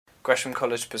Gresham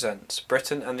College presents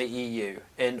Britain and the EU,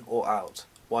 In or Out,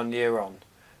 1 Year On,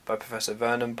 by Professor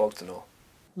Vernon Bogdanor.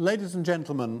 Ladies and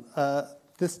gentlemen,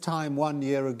 this time 1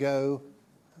 year ago,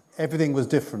 everything was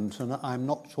different, and I'm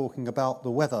not talking about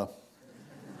the weather.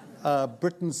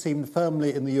 Britain seemed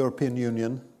firmly in the European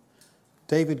Union,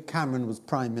 David Cameron was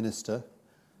Prime Minister,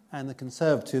 and the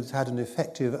Conservatives had an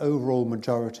effective overall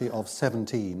majority of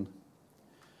 17.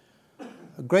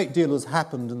 A great deal has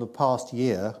happened in the past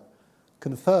year,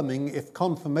 confirming, if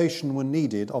confirmation were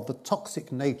needed, of the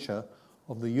toxic nature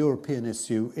of the European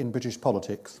issue in British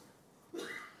politics.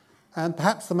 And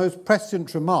perhaps the most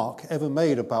prescient remark ever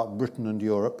made about Britain and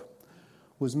Europe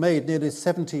was made nearly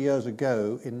 70 years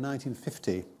ago in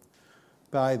 1950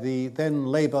 by the then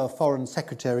Labour Foreign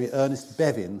Secretary Ernest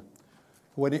Bevin,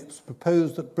 when it was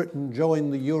proposed that Britain join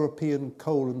the European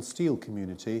Coal and Steel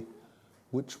Community,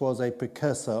 which was a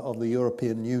precursor of the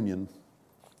European Union.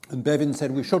 And Bevin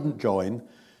said we shouldn't join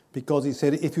because, he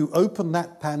said, if you open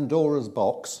that Pandora's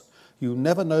box, you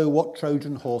never know what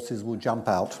Trojan horses will jump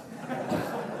out.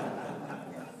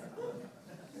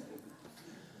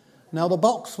 Now, the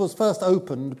box was first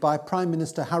opened by Prime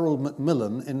Minister Harold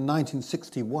Macmillan in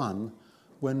 1961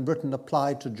 when Britain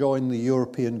applied to join the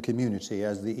European Community,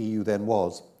 as the EU then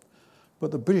was.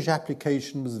 But the British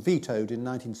application was vetoed in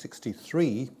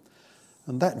 1963,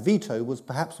 and that veto was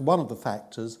perhaps one of the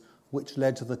factors which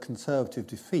led to the Conservative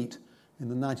defeat in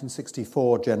the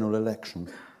 1964 general election.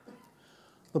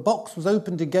 The box was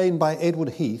opened again by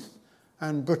Edward Heath,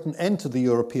 and Britain entered the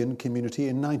European Community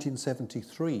in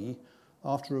 1973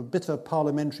 after a bitter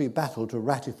parliamentary battle to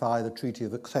ratify the Treaty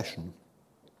of Accession.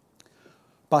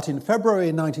 But in February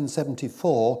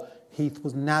 1974, Heath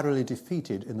was narrowly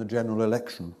defeated in the general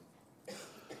election.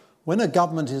 When a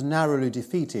government is narrowly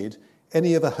defeated,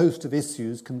 any of a host of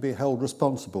issues can be held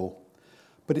responsible.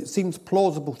 But it seems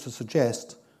plausible to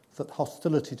suggest that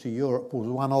hostility to Europe was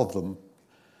one of them.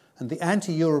 And the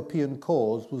anti-European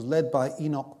cause was led by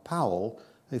Enoch Powell,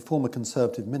 a former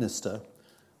Conservative minister,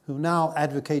 who now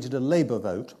advocated a Labour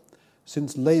vote,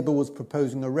 since Labour was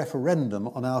proposing a referendum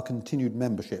on our continued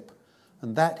membership.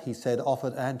 And that, he said,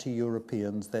 offered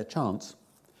anti-Europeans their chance.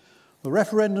 The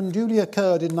referendum duly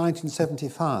occurred in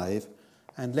 1975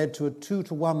 and led to a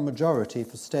 2-to-1 majority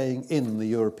for staying in the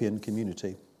European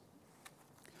Community.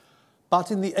 But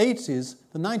in the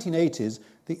 1980s,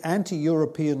 the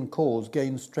anti-European cause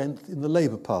gained strength in the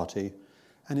Labour Party,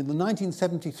 and in the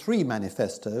 1973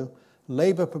 manifesto,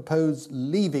 Labour proposed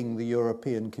leaving the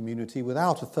European Community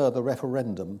without a further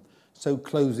referendum, so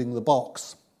closing the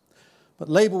box. But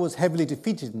Labour was heavily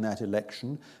defeated in that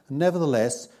election, and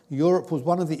nevertheless, Europe was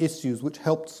one of the issues which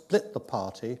helped split the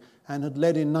party and had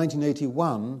led in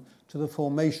 1981 to the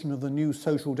formation of the new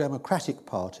Social Democratic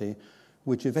Party,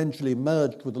 which eventually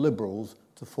merged with the Liberals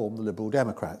to form the Liberal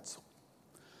Democrats.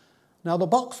 Now, the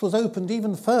box was opened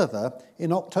even further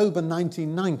in October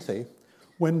 1990,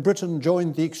 when Britain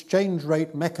joined the exchange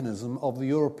rate mechanism of the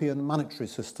European monetary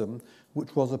system,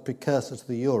 which was a precursor to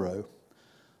the euro.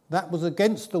 That was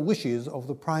against the wishes of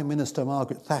the Prime Minister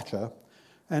Margaret Thatcher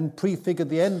and prefigured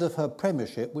the end of her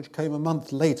premiership, which came a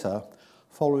month later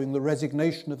following the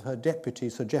resignation of her deputy,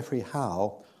 Sir Geoffrey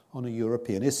Howe, on a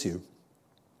European issue.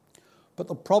 But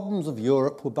the problems of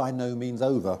Europe were by no means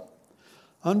over.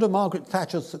 Under Margaret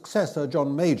Thatcher's successor,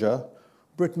 John Major,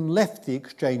 Britain left the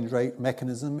exchange rate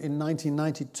mechanism in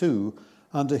 1992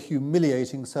 under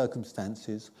humiliating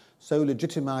circumstances, so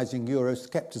legitimising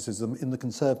Euroscepticism in the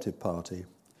Conservative Party.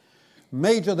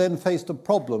 Major then faced a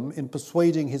problem in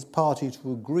persuading his party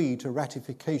to agree to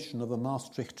ratification of the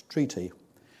Maastricht Treaty,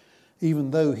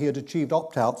 even though he had achieved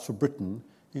opt-outs for Britain,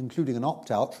 including an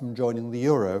opt-out from joining the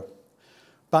euro.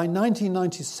 By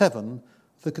 1997,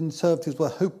 the Conservatives were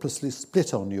hopelessly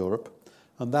split on Europe,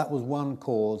 and that was one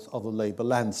cause of the Labour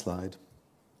landslide.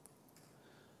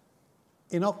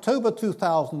 In October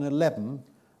 2011,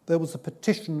 there was a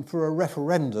petition for a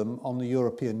referendum on the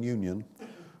European Union,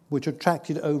 which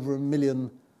attracted over 1 million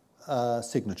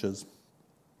signatures.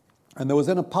 And there was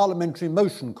then a parliamentary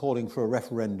motion calling for a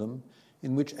referendum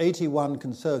in which 81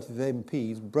 Conservative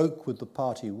MPs broke with the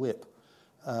party whip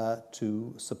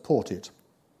to support it.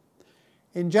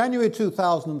 In January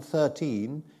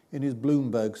 2013, in his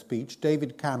Bloomberg speech,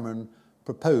 David Cameron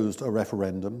proposed a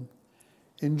referendum.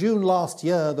 In June last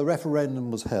year, the referendum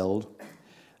was held.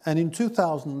 And in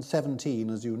 2017,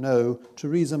 as you know,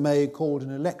 Theresa May called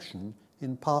an election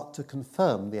in part to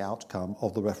confirm the outcome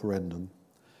of the referendum.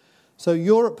 So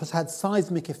Europe has had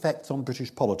seismic effects on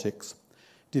British politics,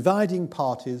 dividing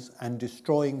parties and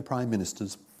destroying prime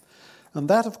ministers. And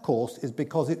that, of course, is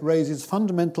because it raises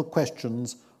fundamental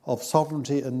questions of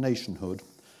sovereignty and nationhood,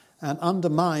 and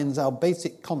undermines our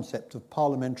basic concept of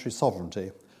parliamentary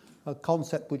sovereignty, a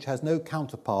concept which has no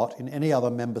counterpart in any other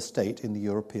member state in the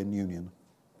European Union.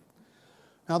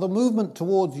 Now, the movement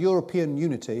towards European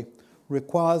unity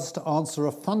requires us to answer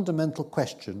a fundamental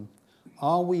question: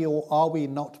 are we or are we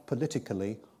not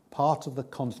politically part of the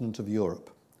continent of Europe?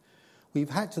 We've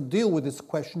had to deal with this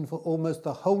question for almost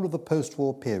the whole of the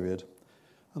post-war period,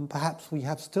 and perhaps we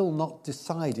have still not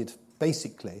decided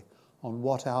basically on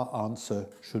what our answer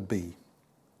should be.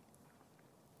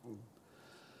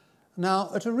 Now,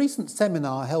 at a recent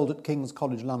seminar held at King's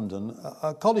College London,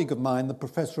 a colleague of mine, the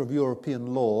Professor of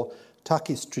European Law,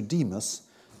 Takis Tridimus,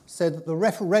 said that the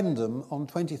referendum on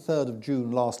 23rd of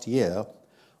June last year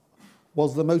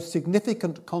was the most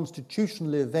significant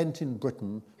constitutional event in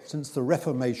Britain since the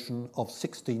Reformation of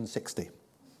 1660.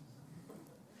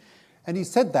 And he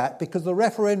said that because the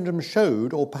referendum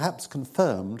showed, or perhaps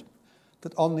confirmed,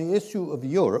 that on the issue of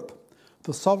Europe,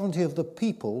 the sovereignty of the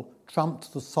people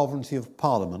trumped the sovereignty of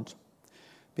Parliament,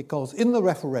 because in the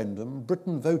referendum,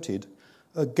 Britain voted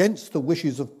against the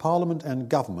wishes of Parliament and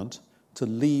government to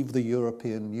leave the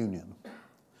European Union.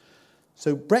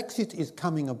 So Brexit is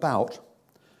coming about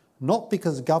not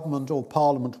because government or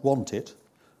Parliament want it,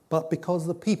 but because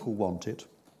the people want it.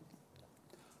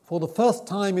 For the first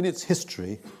time in its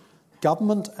history,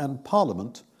 government and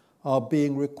Parliament are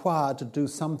being required to do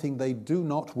something they do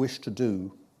not wish to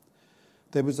do.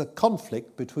 There is a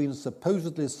conflict between a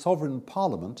supposedly sovereign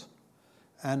Parliament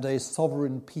and a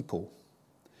sovereign people.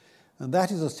 And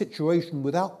that is a situation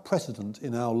without precedent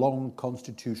in our long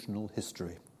constitutional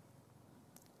history.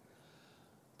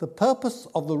 The purpose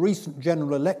of the recent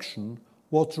general election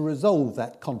was to resolve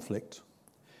that conflict,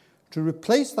 to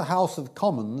replace the House of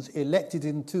Commons elected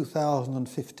in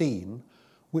 2015,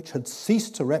 which had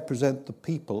ceased to represent the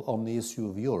people on the issue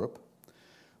of Europe,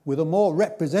 with a more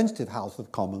representative House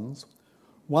of Commons,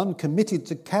 one committed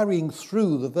to carrying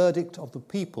through the verdict of the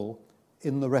people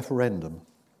in the referendum.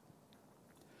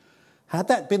 Had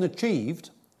that been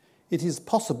achieved, it is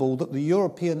possible that the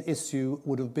European issue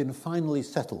would have been finally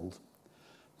settled,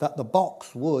 that the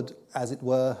box would, as it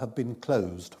were, have been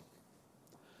closed.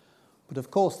 But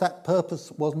of course that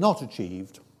purpose was not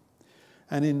achieved,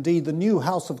 and indeed the new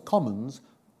House of Commons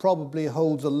probably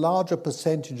holds a larger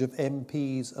percentage of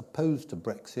MPs opposed to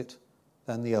Brexit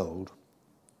than the old.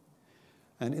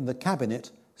 And in the Cabinet,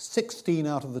 16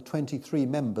 out of the 23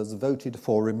 members voted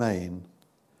for Remain.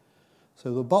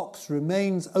 So the box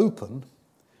remains open,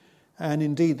 and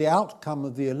indeed the outcome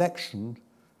of the election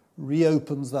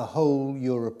reopens the whole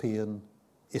European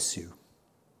issue.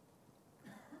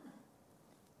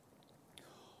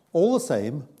 All the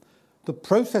same, the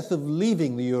process of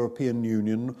leaving the European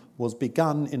Union was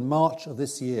begun in March of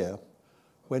this year,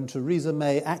 when Theresa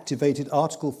May activated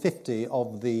Article 50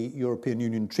 of the European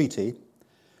Union Treaty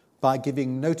by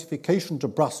giving notification to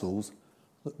Brussels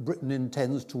that Britain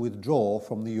intends to withdraw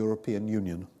from the European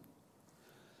Union.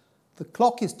 The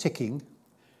clock is ticking,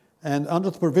 and under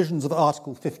the provisions of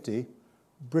Article 50,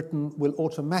 Britain will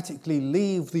automatically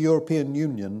leave the European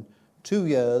Union 2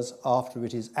 years after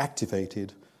it is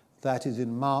activated, that is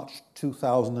in March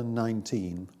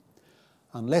 2019,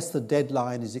 unless the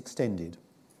deadline is extended.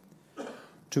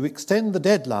 To extend the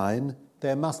deadline,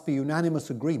 there must be unanimous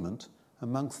agreement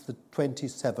amongst the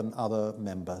 27 other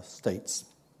member states.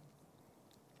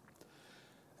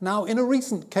 Now, in a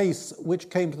recent case which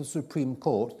came to the Supreme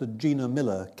Court, the Gina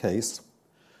Miller case,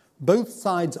 both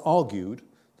sides argued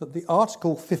that the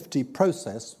Article 50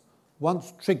 process,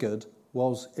 once triggered,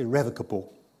 was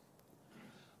irrevocable.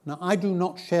 Now, I do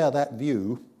not share that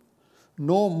view,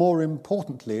 nor, more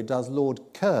importantly, does Lord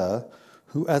Kerr,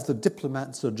 who, as the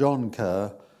diplomat Sir John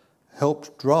Kerr,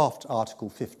 helped draft Article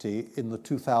 50 in the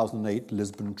 2008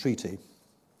 Lisbon Treaty.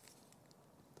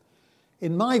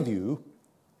 In my view,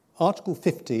 Article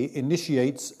 50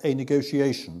 initiates a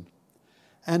negotiation,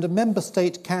 and a member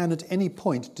state can at any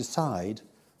point decide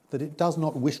that it does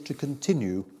not wish to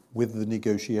continue with the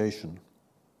negotiation.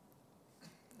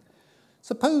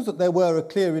 Suppose that there were a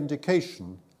clear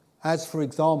indication, as for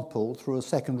example through a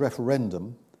second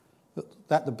referendum,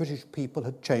 that the British people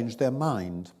had changed their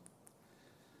mind.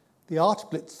 The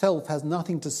article itself has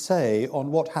nothing to say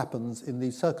on what happens in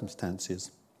these circumstances.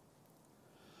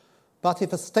 But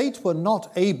if a state were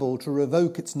not able to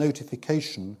revoke its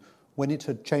notification when it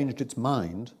had changed its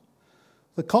mind,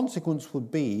 the consequence would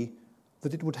be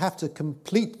that it would have to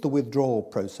complete the withdrawal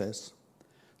process,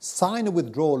 sign a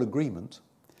withdrawal agreement,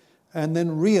 and then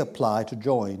reapply to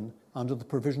join under the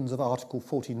provisions of Article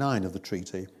 49 of the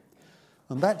treaty.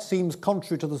 And that seems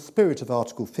contrary to the spirit of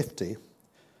Article 50,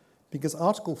 because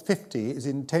Article 50 is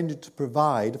intended to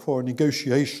provide for a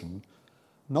negotiation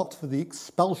not for the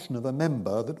expulsion of a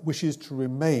member that wishes to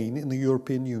remain in the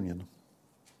European Union.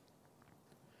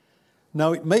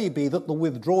 Now, it may be that the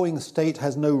withdrawing state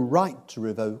has no right to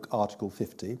revoke Article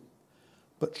 50,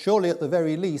 but surely at the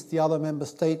very least the other member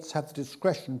states have the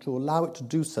discretion to allow it to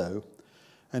do so,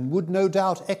 and would no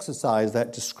doubt exercise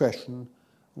that discretion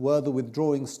were the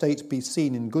withdrawing state be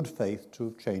seen in good faith to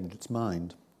have changed its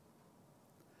mind.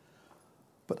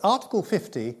 But Article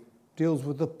 50 deals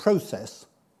with the process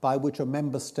by which a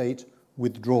member state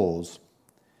withdraws.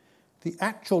 The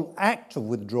actual act of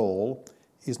withdrawal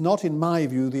is not, in my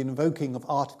view, the invoking of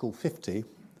Article 50,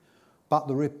 but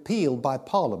the repeal by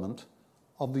Parliament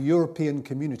of the European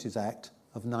Communities Act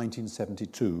of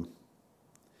 1972.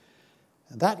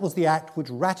 And that was the act which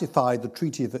ratified the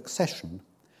Treaty of Accession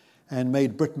and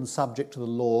made Britain subject to the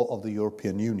law of the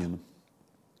European Union.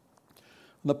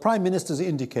 And the Prime Minister's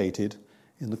indicated,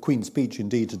 in the Queen's speech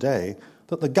indeed today,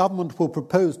 that the government will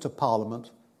propose to Parliament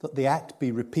that the act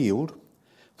be repealed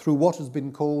through what has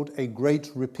been called a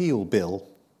Great Repeal Bill.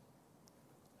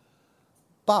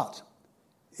 But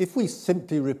if we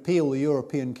simply repeal the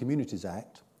European Communities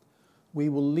Act, we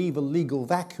will leave a legal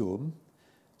vacuum,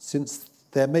 since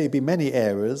there may be many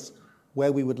areas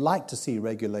where we would like to see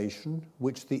regulation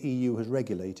which the EU has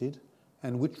regulated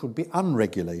and which would be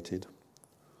unregulated.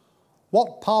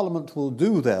 What Parliament will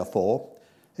do, therefore,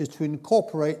 is to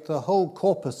incorporate the whole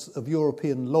corpus of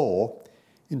European law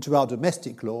into our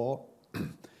domestic law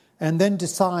and then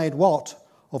decide what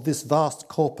of this vast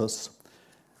corpus,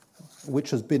 which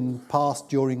has been passed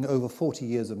during over 40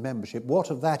 years of membership, what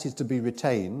of that is to be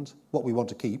retained, what we want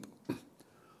to keep,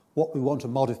 what we want to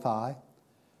modify,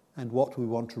 and what we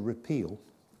want to repeal.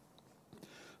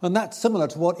 And that's similar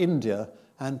to what India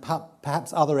and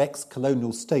perhaps other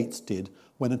ex-colonial states did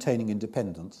when attaining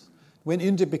independence. When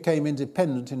India became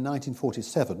independent in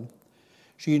 1947,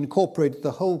 she incorporated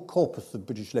the whole corpus of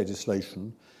British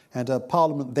legislation, and her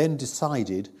Parliament then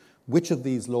decided which of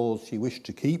these laws she wished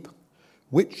to keep,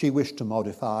 which she wished to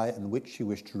modify, and which she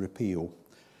wished to repeal.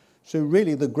 So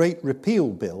really the Great Repeal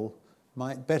Bill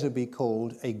might better be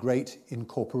called a Great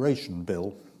Incorporation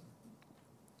Bill.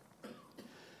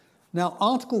 Now,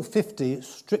 Article 50,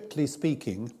 strictly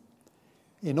speaking,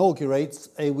 inaugurates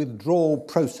a withdrawal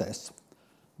process,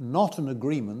 not an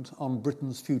agreement on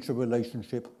Britain's future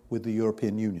relationship with the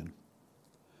European Union.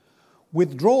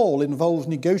 Withdrawal involves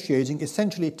negotiating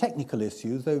essentially technical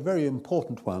issues, though very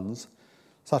important ones,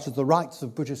 such as the rights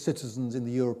of British citizens in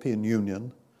the European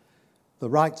Union, the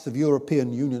rights of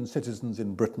European Union citizens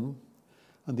in Britain,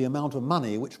 and the amount of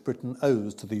money which Britain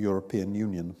owes to the European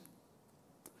Union.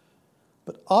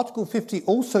 But Article 50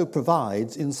 also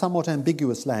provides, in somewhat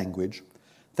ambiguous language,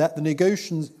 that the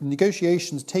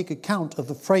negotiations take account of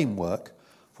the framework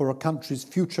for a country's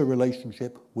future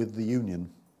relationship with the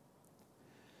Union.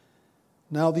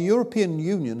 Now, the European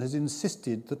Union has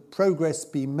insisted that progress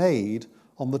be made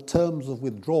on the terms of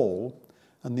withdrawal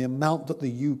and the amount that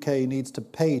the UK needs to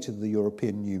pay to the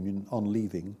European Union on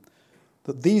leaving,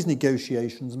 that these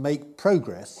negotiations make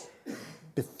progress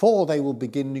before they will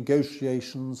begin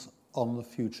negotiations on the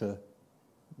future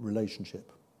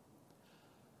relationship.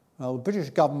 Now, the British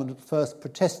government at first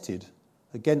protested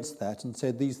against that and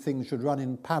said these things should run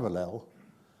in parallel,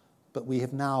 but we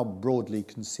have now broadly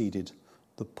conceded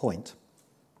the point.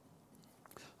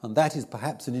 And that is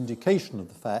perhaps an indication of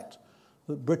the fact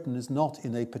that Britain is not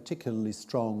in a particularly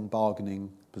strong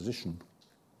bargaining position.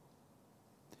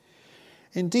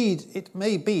 Indeed, it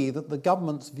may be that the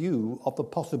government's view of the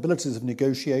possibilities of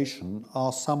negotiation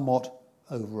are somewhat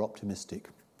over-optimistic.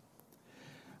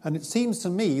 And it seems to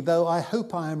me, though I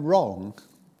hope I am wrong,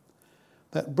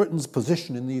 that Britain's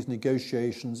position in these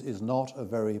negotiations is not a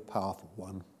very powerful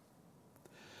one.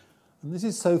 And this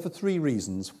is so for three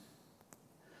reasons.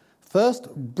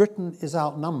 First, Britain is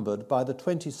outnumbered by the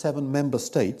 27 member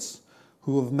states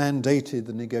who have mandated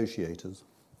the negotiators.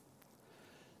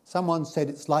 Someone said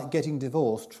it's like getting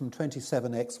divorced from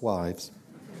 27 ex-wives.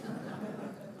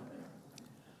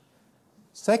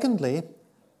 Secondly,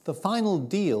 the final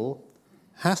deal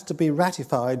has to be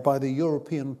ratified by the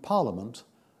European Parliament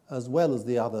as well as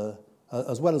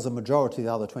a majority of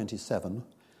the other 27,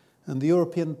 and the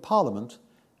European Parliament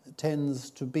tends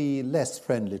to be less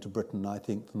friendly to Britain, I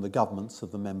think, than the governments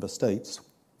of the member states.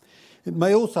 It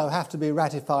may also have to be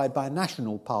ratified by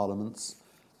national parliaments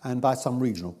and by some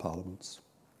regional parliaments.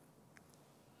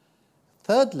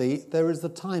 Thirdly, there is the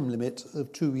time limit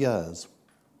of 2 years.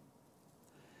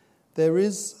 There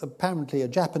is apparently a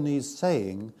Japanese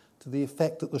saying to the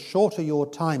effect that the shorter your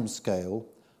time scale,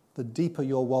 the deeper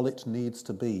your wallet needs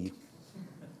to be.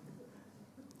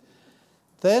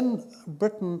 Then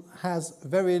Britain has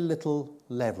very little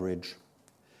leverage.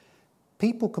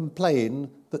 people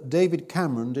complain that David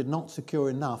Cameron did not secure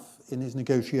enough in his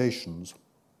negotiations.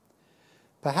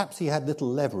 Perhaps he had little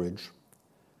leverage,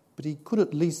 but he could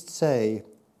at least say,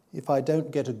 if I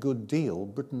don't get a good deal,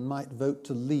 Britain might vote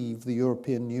to leave the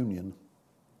European Union.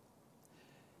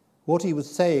 What he was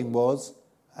saying was,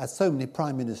 as so many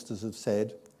prime ministers have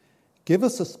said, give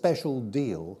us a special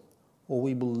deal or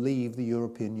we will leave the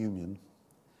European Union.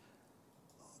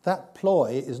 That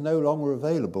ploy is no longer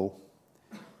available.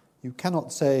 You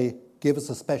cannot say, give us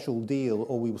a special deal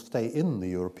or we will stay in the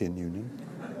European Union.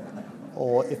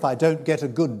 Or if I don't get a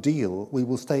good deal, we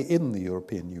will stay in the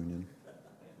European Union.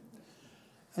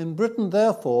 And Britain,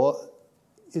 therefore,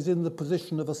 is in the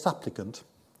position of a supplicant,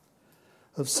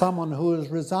 of someone who has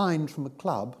resigned from a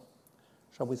club,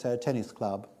 shall we say a tennis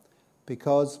club,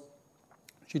 because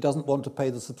she doesn't want to pay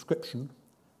the subscription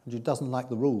and she doesn't like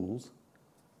the rules,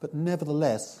 but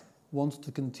nevertheless wants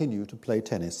to continue to play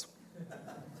tennis.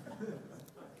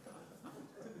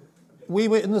 We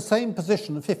were in the same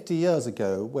position 50 years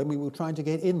ago when we were trying to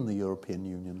get in the European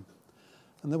Union.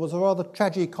 And there was a rather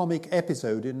tragicomic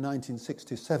episode in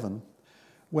 1967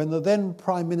 when the then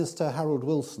Prime Minister Harold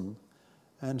Wilson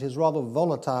and his rather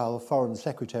volatile Foreign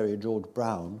Secretary George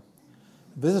Brown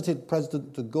visited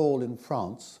President de Gaulle in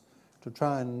France to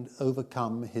try and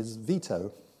overcome his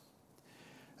veto.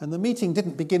 And the meeting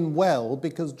didn't begin well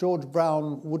because George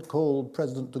Brown would call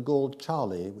President de Gaulle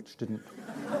Charlie, which didn't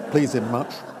please him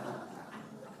much.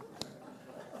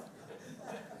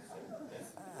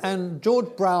 And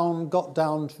George Brown got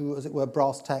down to, as it were,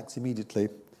 brass tacks immediately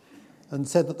and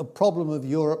said that the problem of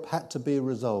Europe had to be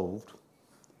resolved.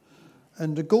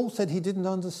 And de Gaulle said he didn't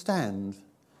understand.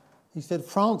 He said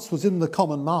France was in the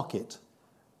common market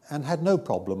and had no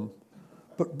problem,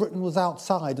 but Britain was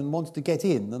outside and wanted to get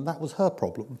in, and that was her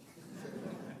problem.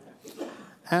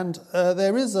 And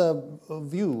there is a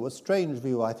view, a strange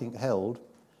view, I think, held,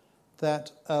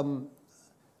 that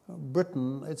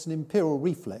Britain, it's an imperial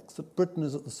reflex, that Britain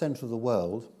is at the centre of the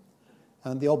world,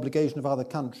 and the obligation of other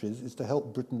countries is to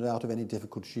help Britain out of any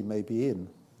difficulty she may be in.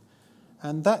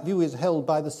 And that view is held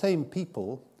by the same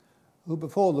people who,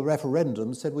 before the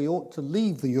referendum, said we ought to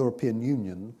leave the European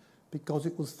Union because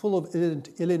it was full of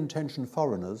ill-intentioned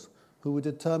foreigners who were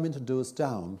determined to do us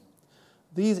down.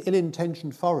 These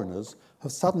ill-intentioned foreigners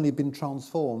have suddenly been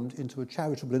transformed into a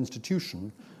charitable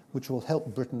institution which will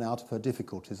help Britain out of her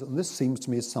difficulties, and this seems to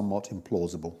me somewhat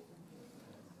implausible.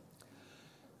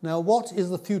 Now, what is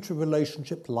the future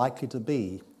relationship likely to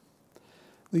be?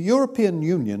 The European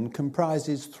Union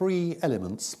comprises three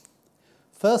elements.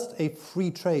 First, a free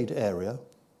trade area.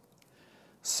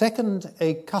 Second,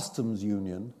 a customs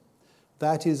union.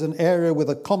 That is an area with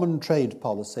a common trade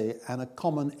policy and a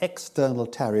common external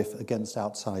tariff against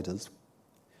outsiders.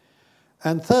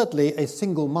 And thirdly, a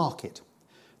single market.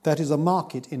 That is a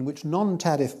market in which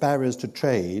non-tariff barriers to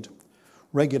trade,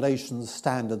 regulations,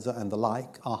 standards and the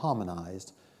like are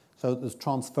harmonised, so that there's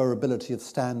transferability of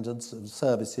standards, of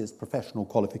services, professional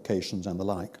qualifications and the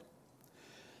like.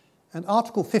 And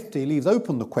Article 50 leaves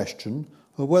open the question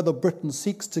of whether Britain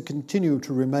seeks to continue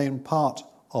to remain part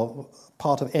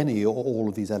of any or all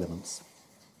of these elements.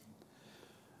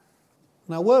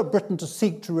 Now, were Britain to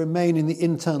seek to remain in the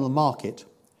internal market,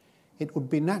 it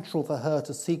would be natural for her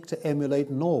to seek to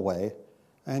emulate Norway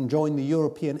and join the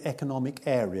European Economic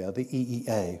Area, the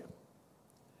EEA.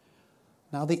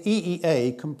 Now, the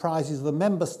EEA comprises the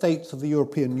member states of the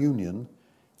European Union,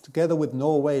 together with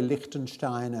Norway,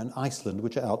 Liechtenstein and Iceland,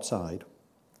 which are outside.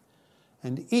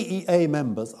 And EEA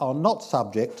members are not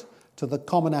subject to the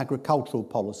common agricultural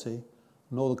policy,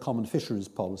 nor the common fisheries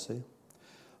policy.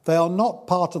 They are not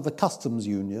part of the customs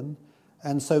union,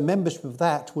 and so membership of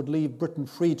that would leave Britain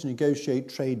free to negotiate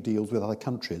trade deals with other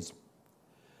countries.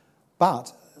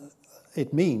 But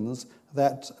it means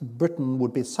that Britain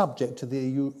would be subject to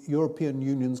the European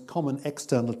Union's common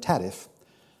external tariff,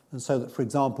 and so that, for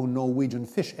example, Norwegian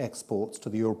fish exports to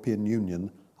the European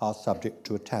Union are subject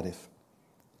to a tariff.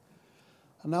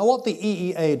 And now what the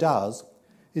EEA does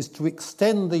is to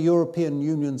extend the European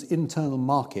Union's internal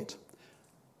market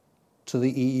to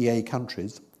the EEA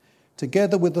countries,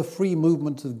 together with the free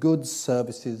movement of goods,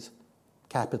 services,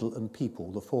 capital and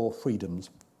people, the four freedoms.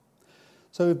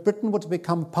 So if Britain were to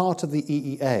become part of the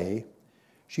EEA,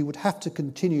 she would have to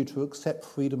continue to accept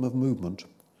freedom of movement.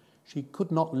 She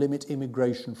could not limit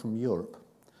immigration from Europe.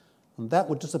 And that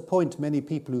would disappoint many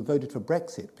people who voted for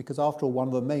Brexit, because after all, one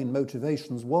of the main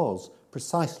motivations was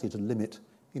precisely to limit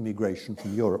immigration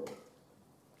from Europe.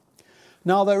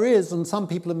 Now there is, and some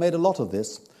people have made a lot of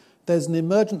this, there's an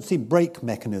emergency brake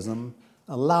mechanism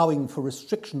allowing for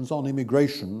restrictions on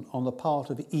immigration on the part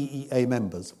of EEA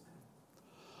members.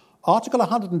 Article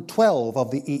 112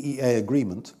 of the EEA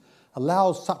agreement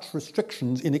allows such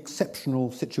restrictions in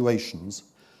exceptional situations,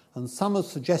 and some have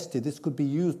suggested this could be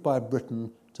used by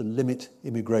Britain to limit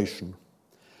immigration.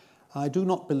 I do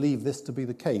not believe this to be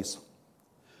the case.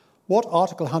 What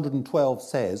Article 112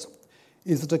 says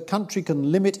is that a country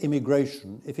can limit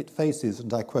immigration if it faces,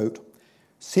 and I quote,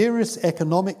 serious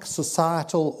economic,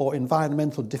 societal or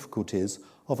environmental difficulties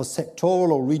of a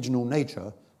sectoral or regional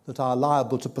nature that are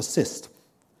liable to persist.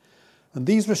 And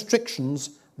these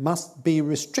restrictions must be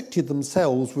restricted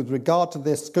themselves with regard to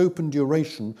their scope and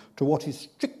duration to what is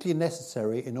strictly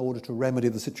necessary in order to remedy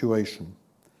the situation.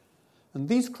 And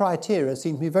these criteria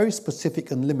seem to be very specific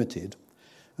and limited,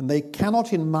 and they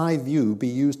cannot, in my view, be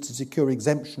used to secure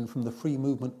exemption from the free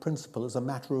movement principle as a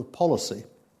matter of policy.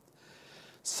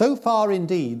 So far,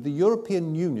 indeed, the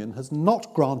European Union has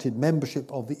not granted membership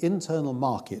of the internal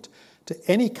market to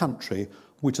any country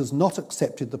which has not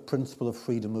accepted the principle of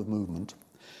freedom of movement.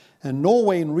 And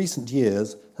Norway in recent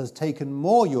years has taken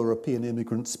more European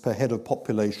immigrants per head of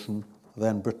population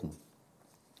than Britain.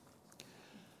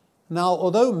 Now,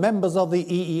 although members of the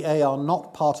EEA are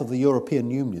not part of the European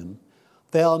Union,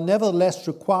 they are nevertheless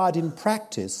required in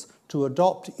practice to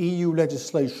adopt EU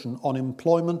legislation on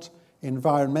employment,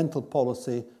 environmental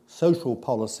policy, social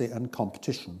policy and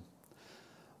competition.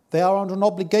 They are under an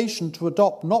obligation to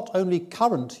adopt not only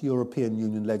current European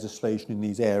Union legislation in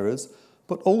these areas,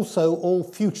 but also all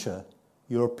future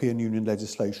European Union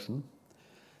legislation,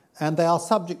 and they are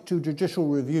subject to judicial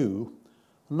review,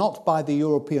 not by the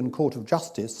European Court of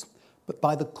Justice, but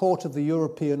by the Court of the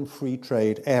European Free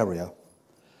Trade Area.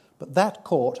 But that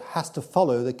court has to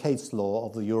follow the case law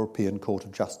of the European Court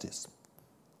of Justice.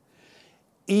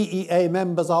 EEA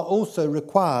members are also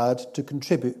required to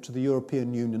contribute to the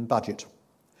European Union budget.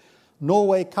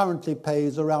 Norway currently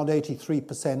pays around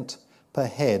 83% per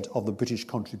head of the British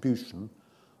contribution,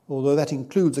 although that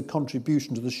includes a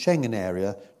contribution to the Schengen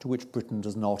area to which Britain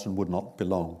does not and would not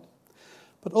belong.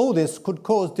 But all this could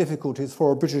cause difficulties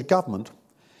for a British government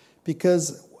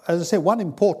because, as I say, one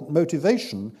important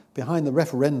motivation behind the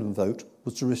referendum vote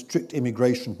was to restrict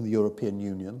immigration from the European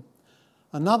Union.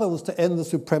 Another was to end the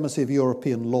supremacy of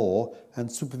European law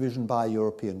and supervision by a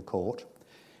European court.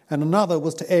 And another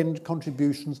was to end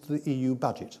contributions to the EU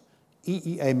budget.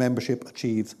 EEA membership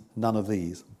achieves none of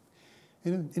these.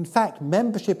 In fact,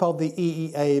 membership of the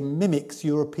EEA mimics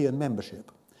European membership,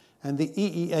 and the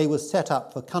EEA was set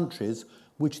up for countries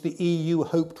which the EU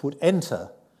hoped would enter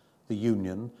the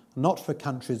Union, not for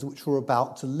countries which were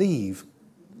about to leave.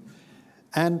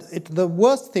 And the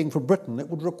worst thing for Britain, it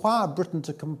would require Britain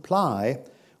to comply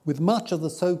with much of the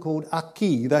so-called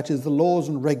acquis, that is, the laws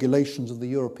and regulations of the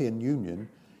European Union,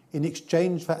 in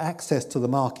exchange for access to the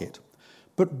market.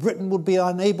 But Britain would be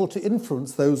unable to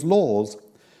influence those laws,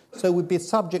 so would be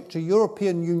subject to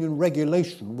European Union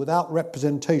regulation without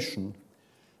representation.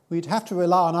 We'd have to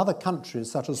rely on other countries,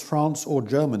 such as France or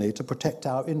Germany, to protect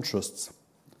our interests.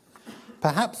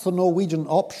 Perhaps the Norwegian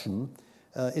option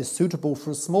is suitable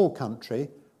for a small country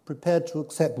prepared to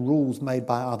accept rules made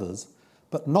by others,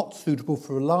 but not suitable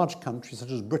for a large country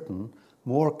such as Britain,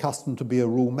 more accustomed to be a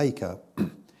rule maker.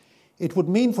 It would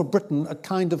mean for Britain a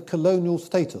kind of colonial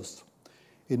status,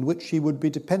 in which she would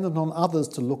be dependent on others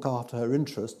to look after her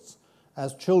interests,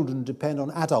 as children depend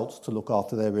on adults to look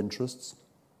after their interests,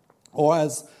 or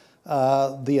as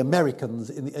the Americans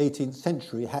in the 18th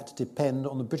century had to depend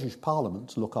on the British Parliament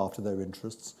to look after their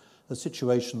interests, a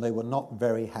situation they were not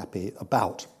very happy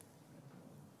about.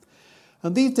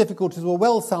 And these difficulties were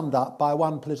well summed up by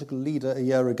one political leader a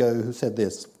year ago who said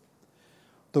this: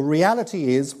 "The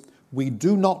reality is we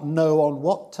do not know on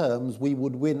what terms we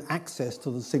would win access to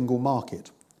the single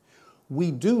market.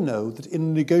 We do know that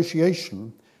in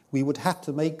negotiation we would have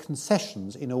to make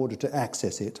concessions in order to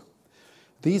access it.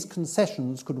 These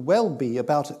concessions could well be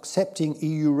about accepting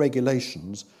EU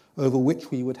regulations over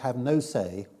which we would have no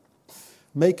say,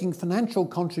 making financial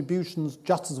contributions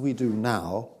just as we do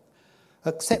now,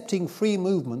 accepting free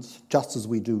movements just as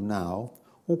we do now,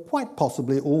 or quite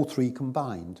possibly all three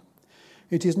combined.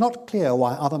 It is not clear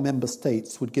why other member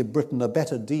states would give Britain a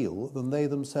better deal than they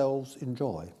themselves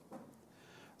enjoy."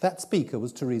 That speaker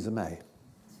was Theresa May.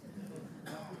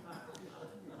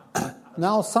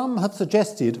 Now, some have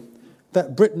suggested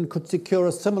that Britain could secure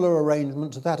a similar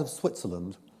arrangement to that of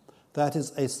Switzerland, that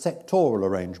is, a sectoral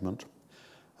arrangement.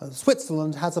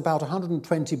 Switzerland has about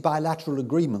 120 bilateral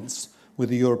agreements with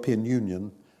the European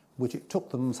Union, which it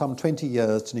took them some 20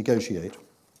 years to negotiate.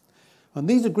 And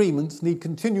these agreements need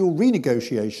continual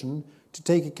renegotiation to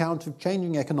take account of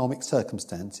changing economic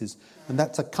circumstances, and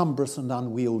that's a cumbrous and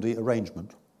unwieldy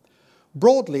arrangement.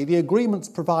 Broadly, the agreements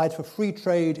provide for free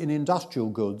trade in industrial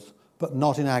goods, but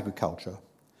not in agriculture.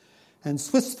 And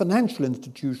Swiss financial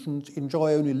institutions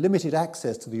enjoy only limited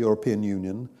access to the European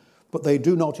Union, but they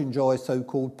do not enjoy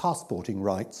so-called passporting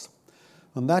rights.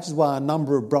 And that is why a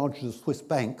number of branches of Swiss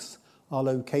banks are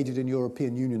located in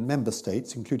European Union member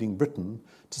states, including Britain,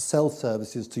 to sell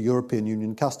services to European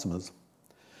Union customers.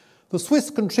 The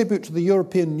Swiss contribute to the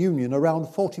European Union around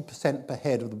 40% per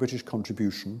head of the British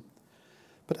contribution.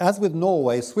 But as with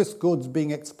Norway, Swiss goods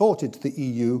being exported to the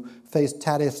EU face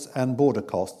tariffs and border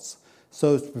costs,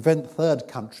 so as to prevent third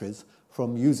countries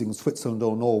from using Switzerland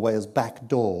or Norway as back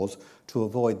doors to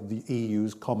avoid the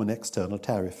EU's common external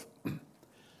tariff.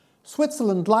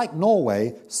 Switzerland, like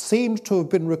Norway, seemed to have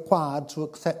been required to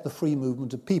accept the free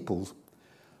movement of peoples.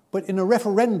 But in a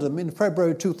referendum in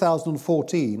February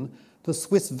 2014, the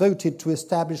Swiss voted to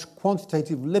establish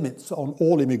quantitative limits on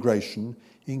all immigration,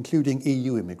 including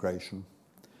EU immigration.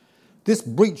 This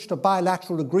breached a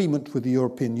bilateral agreement with the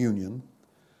European Union,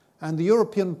 and the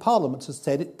European Parliament has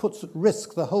said it puts at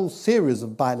risk the whole series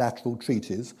of bilateral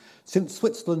treaties, since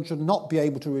Switzerland should not be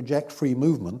able to reject free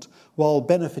movement while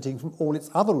benefiting from all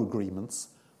its other agreements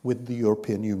with the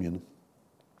European Union.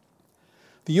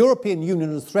 The European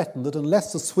Union has threatened that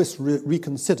unless the Swiss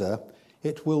reconsider,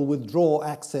 it will withdraw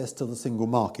access to the single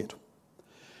market.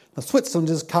 Now, Switzerland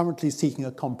is currently seeking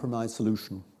a compromise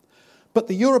solution, but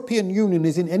the European Union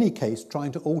is in any case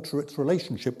trying to alter its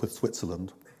relationship with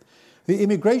Switzerland. The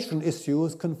immigration issue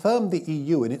has confirmed the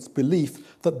EU in its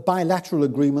belief that bilateral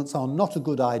agreements are not a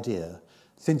good idea,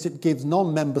 since it gives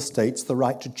non-member states the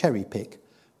right to cherry-pick,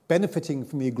 benefiting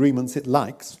from the agreements it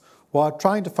likes, while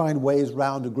trying to find ways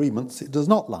round agreements it does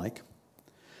not like.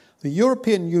 The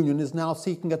European Union is now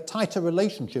seeking a tighter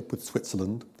relationship with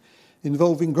Switzerland,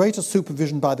 involving greater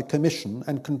supervision by the Commission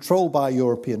and control by a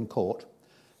European Court,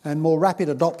 and more rapid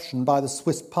adoption by the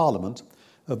Swiss Parliament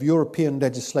of European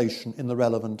legislation in the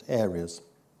relevant areas.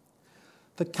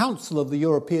 The Council of the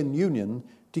European Union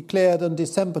declared in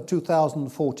December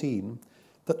 2014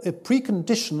 that a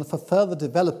precondition for further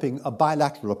developing a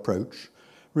bilateral approach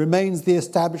remains the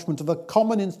establishment of a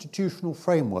common institutional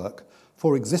framework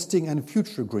for existing and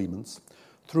future agreements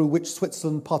through which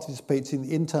Switzerland participates in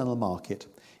the internal market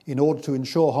in order to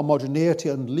ensure homogeneity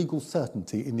and legal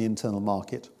certainty in the internal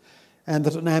market, and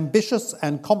that an ambitious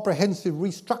and comprehensive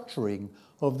restructuring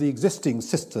of the existing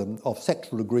system of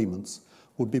sectoral agreements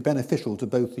would be beneficial to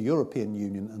both the European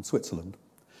Union and Switzerland.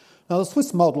 Now, the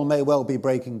Swiss model may well be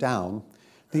breaking down.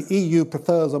 The EU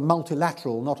prefers a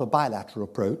multilateral, not a bilateral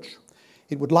approach.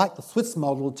 It would like the Swiss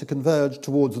model to converge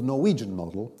towards the Norwegian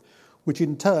model, which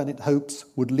in turn it hopes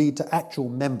would lead to actual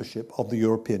membership of the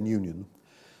European Union.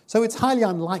 So it's highly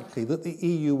unlikely that the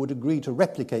EU would agree to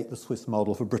replicate the Swiss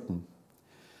model for Britain.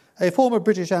 A former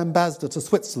British ambassador to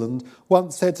Switzerland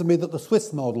once said to me that the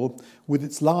Swiss model, with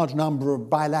its large number of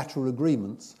bilateral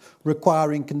agreements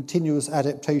requiring continuous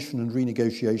adaptation and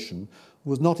renegotiation,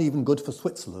 was not even good for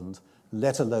Switzerland,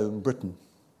 let alone Britain.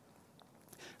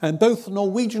 And both the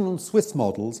Norwegian and Swiss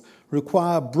models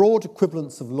require broad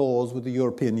equivalence of laws with the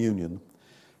European Union.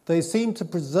 They seem to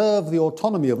preserve the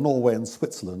autonomy of Norway and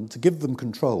Switzerland to give them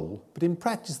control, but in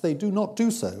practice they do not do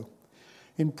so.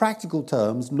 In practical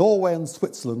terms, Norway and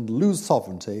Switzerland lose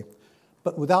sovereignty,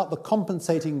 but without the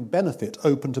compensating benefit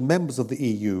open to members of the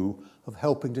EU of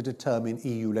helping to determine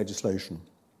EU legislation.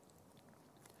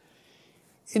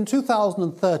 In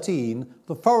 2013,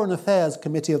 the Foreign Affairs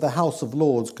Committee of the House of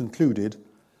Lords concluded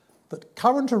that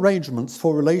current arrangements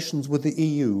for relations with the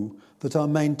EU that are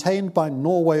maintained by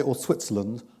Norway or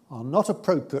Switzerland are not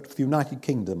appropriate for the United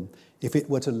Kingdom if it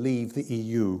were to leave the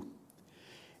EU.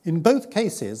 In both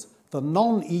cases, the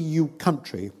non-EU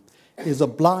country is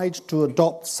obliged to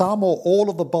adopt some or all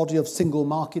of the body of single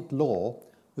market law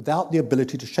without the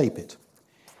ability to shape it.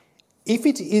 If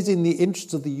it is in the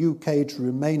interest of the UK to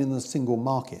remain in the single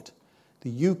market,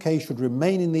 the UK should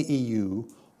remain in the EU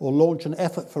or launch an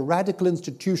effort for radical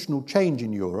institutional change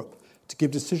in Europe to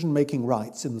give decision-making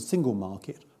rights in the single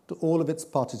market to all of its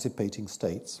participating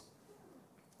states.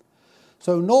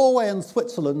 So Norway and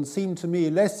Switzerland seem to me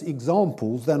less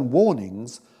examples than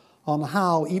warnings on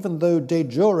how, even though de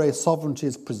jure sovereignty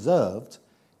is preserved,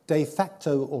 de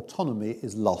facto autonomy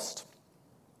is lost.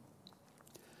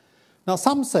 Now,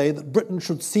 some say that Britain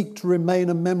should seek to remain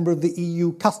a member of the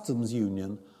EU customs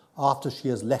union after she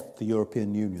has left the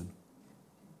European Union.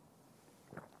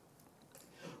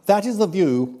 That is the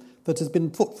view that has been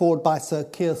put forward by Sir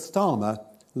Keir Starmer,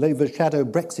 Labour's shadow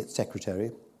Brexit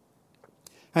secretary,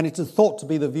 and it is thought to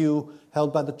be the view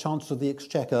held by the Chancellor of the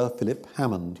Exchequer, Philip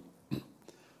Hammond.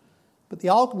 But the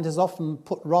argument is often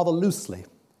put rather loosely.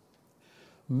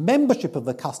 Membership of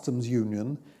the customs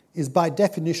union is by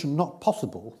definition not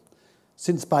possible,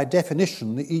 since by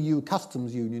definition the EU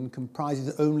customs union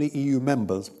comprises only EU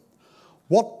members.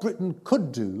 What Britain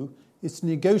could do is to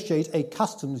negotiate a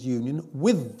customs union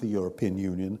with the European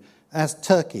Union, as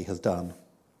Turkey has done.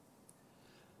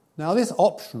 Now, this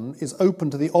option is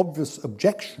open to the obvious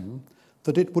objection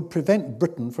that it would prevent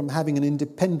Britain from having an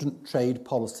independent trade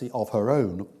policy of her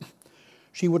own.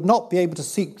 She would not be able to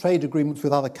seek trade agreements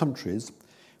with other countries,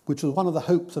 which was one of the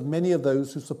hopes of many of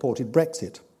those who supported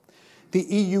Brexit. The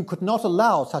EU could not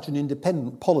allow such an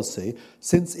independent policy,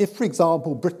 since if, for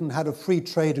example, Britain had a free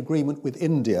trade agreement with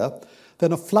India,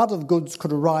 then a flood of goods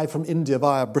could arrive from India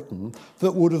via Britain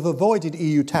that would have avoided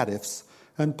EU tariffs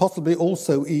and possibly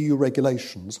also EU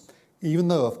regulations, even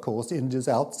though, of course, India is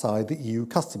outside the EU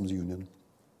customs union.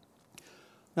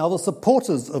 Now, the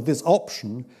supporters of this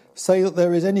option say that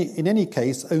there is, in any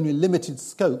case, only limited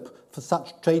scope for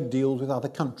such trade deals with other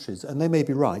countries, and they may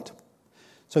be right.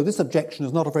 So this objection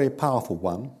is not a very powerful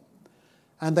one.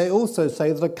 And they also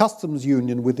say that a customs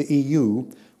union with the EU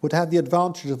would have the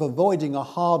advantage of avoiding a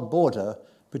hard border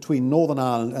between Northern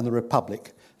Ireland and the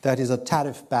Republic, that is, a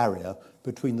tariff barrier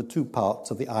between the two parts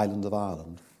of the island of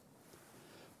Ireland.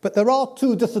 But there are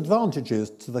two disadvantages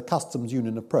to the customs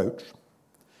union approach.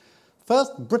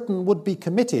 First, Britain would be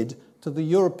committed to the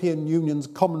European Union's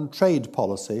common trade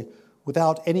policy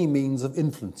without any means of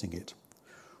influencing it.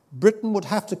 Britain would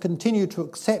have to continue to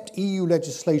accept EU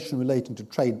legislation relating to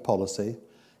trade policy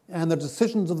and the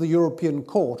decisions of the European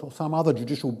Court or some other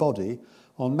judicial body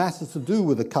on matters to do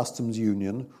with the customs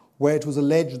union where it was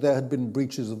alleged there had been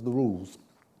breaches of the rules.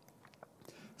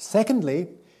 Secondly,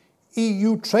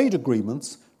 EU trade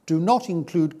agreements do not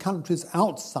include countries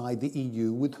outside the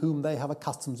EU with whom they have a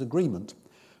customs agreement.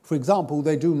 For example,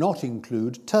 they do not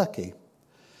include Turkey.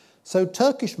 So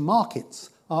Turkish markets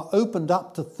are opened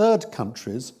up to third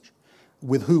countries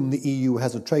with whom the EU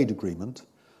has a trade agreement,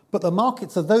 but the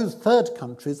markets of those third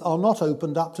countries are not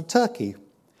opened up to Turkey.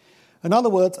 In other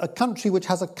words, a country which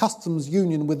has a customs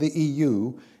union with the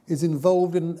EU is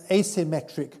involved in an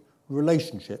asymmetric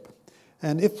relationship.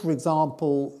 And if, for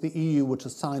example, the EU were to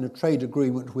sign a trade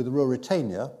agreement with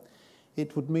Ruritania,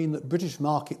 it would mean that British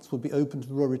markets would be open to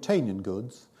Ruritanian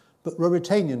goods, but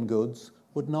Ruritanian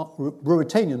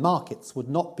markets would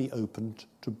not be opened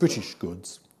to British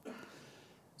goods.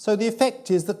 So the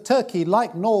effect is that Turkey,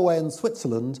 like Norway and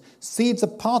Switzerland, cedes a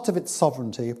part of its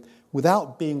sovereignty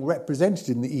without being represented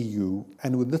in the EU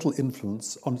and with little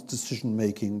influence on its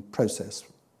decision-making process.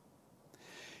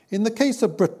 In the case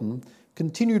of Britain,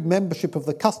 continued membership of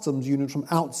the customs union from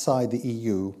outside the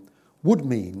EU would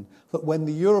mean that when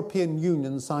the European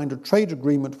Union signed a trade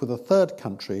agreement with a third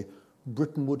country,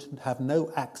 Britain would have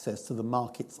no access to the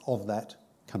markets of that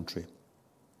country.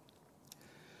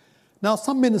 Now,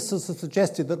 some ministers have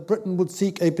suggested that Britain would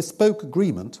seek a bespoke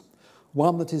agreement,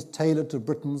 one that is tailored to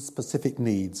Britain's specific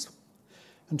needs.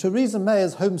 And Theresa May,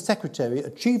 as Home Secretary,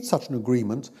 achieved such an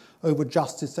agreement over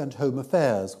justice and home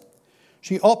affairs.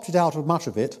 She opted out of much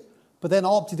of it, but then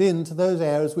opted into those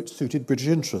areas which suited British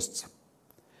interests.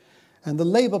 And the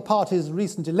Labour Party's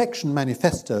recent election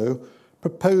manifesto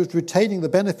proposed retaining the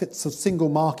benefits of single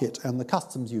market and the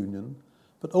customs union,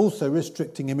 but also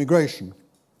restricting immigration.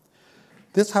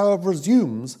 This, however,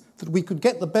 assumes that we could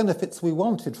get the benefits we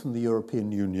wanted from the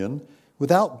European Union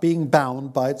without being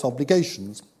bound by its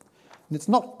obligations. And it's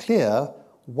not clear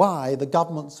why the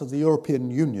governments of the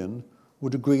European Union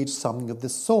would agree to something of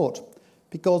this sort,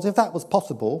 because if that was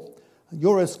possible,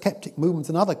 Eurosceptic movements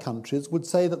in other countries would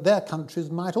say that their countries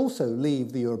might also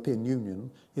leave the European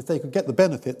Union if they could get the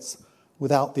benefits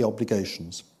without the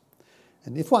obligations.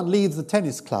 And if one leaves the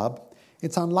tennis club,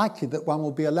 it's unlikely that one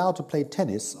will be allowed to play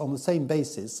tennis on the same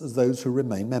basis as those who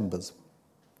remain members.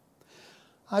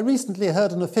 I recently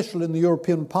heard an official in the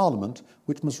European Parliament,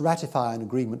 which must ratify an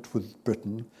agreement with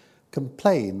Britain,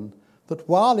 complain that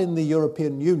while in the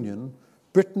European Union,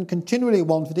 Britain continually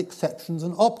wanted exceptions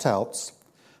and opt-outs.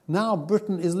 Now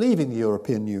Britain is leaving the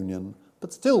European Union,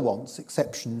 but still wants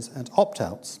exceptions and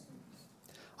opt-outs.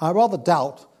 I rather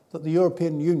doubt that the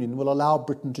European Union will allow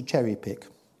Britain to cherry-pick.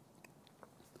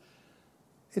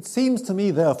 It seems to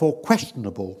me, therefore,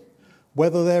 questionable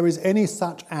whether there is any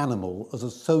such animal as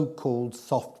a so-called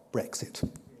soft Brexit.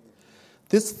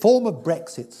 This form of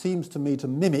Brexit seems to me to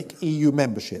mimic EU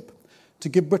membership, to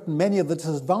give Britain many of the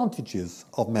disadvantages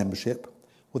of membership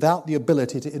without the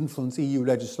ability to influence EU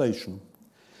legislation.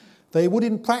 They would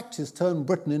in practice turn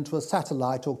Britain into a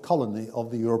satellite or colony of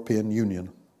the European Union.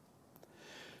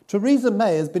 Theresa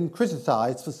May has been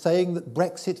criticised for saying that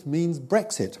Brexit means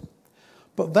Brexit.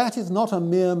 But that is not a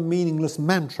mere meaningless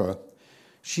mantra.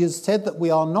 She has said that we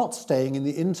are not staying in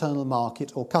the internal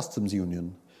market or customs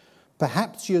union.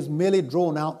 Perhaps she has merely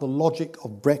drawn out the logic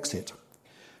of Brexit.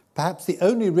 Perhaps the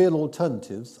only real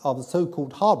alternatives are the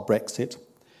so-called hard Brexit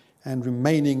and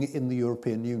remaining in the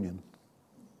European Union.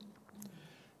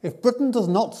 If Britain does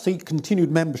not seek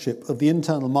continued membership of the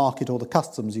internal market or the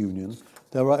customs union,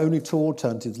 there are only two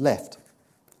alternatives left.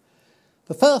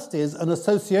 The first is an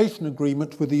association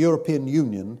agreement with the European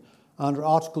Union under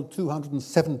Article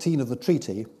 217 of the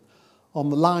treaty on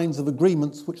the lines of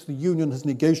agreements which the Union has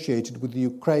negotiated with the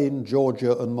Ukraine,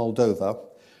 Georgia and Moldova,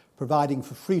 providing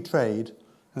for free trade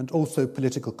and also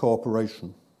political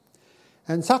cooperation.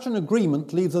 And such an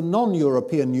agreement leaves a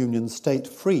non-European Union state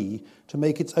free to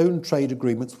make its own trade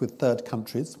agreements with third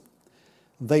countries.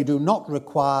 They do not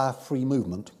require free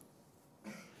movement.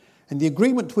 And the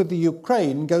agreement with the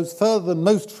Ukraine goes further than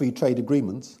most free trade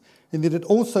agreements in that it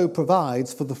also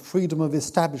provides for the freedom of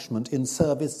establishment in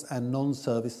service and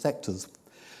non-service sectors.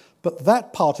 But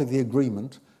that part of the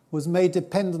agreement was made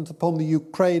dependent upon the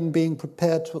Ukraine being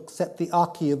prepared to accept the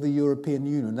acquis of the European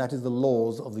Union, that is, the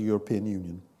laws of the European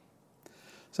Union.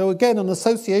 So again, an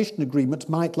association agreement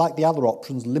might, like the other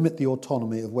options, limit the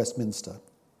autonomy of Westminster.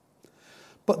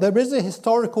 But there is a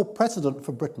historical precedent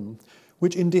for Britain,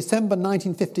 which in December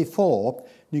 1954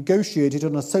 negotiated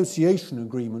an association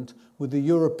agreement with the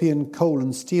European Coal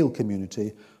and Steel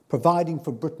Community, providing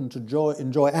for Britain to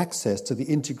enjoy access to the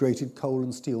integrated coal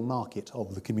and steel market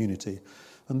of the community.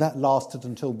 And that lasted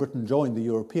until Britain joined the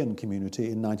European Community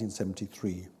in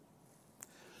 1973.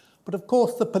 But of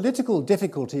course, the political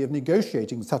difficulty of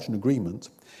negotiating such an agreement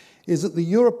is that the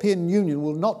European Union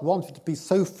will not want it to be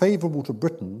so favourable to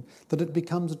Britain that it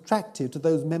becomes attractive to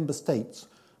those member states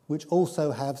which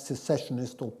also have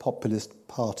secessionist or populist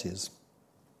parties.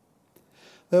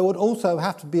 There would also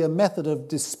have to be a method of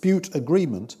dispute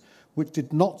agreement which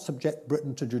did not subject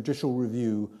Britain to judicial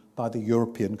review by the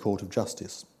European Court of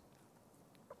Justice.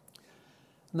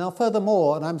 Now,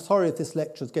 furthermore, and I'm sorry if this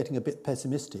lecture is getting a bit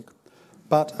pessimistic,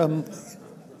 but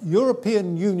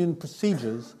European Union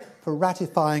procedures for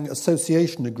ratifying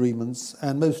association agreements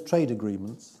and most trade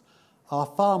agreements are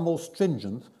far more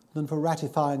stringent than for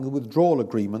ratifying the withdrawal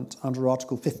agreement under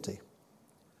Article 50.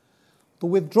 The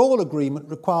withdrawal agreement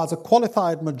requires a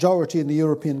qualified majority in the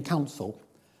European Council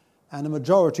and a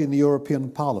majority in the European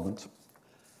Parliament.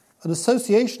 An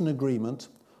association agreement,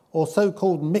 or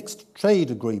so-called mixed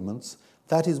trade agreements,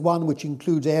 that is one which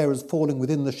includes areas falling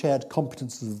within the shared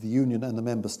competences of the Union and the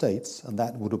Member States, and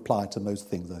that would apply to most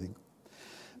things, I think.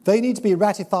 They need to be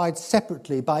ratified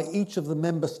separately by each of the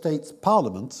Member States'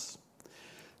 parliaments,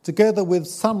 together with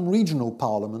some regional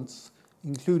parliaments,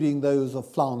 including those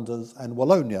of Flanders and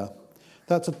Wallonia.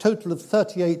 That's a total of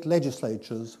 38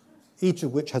 legislatures, each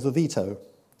of which has a veto.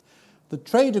 The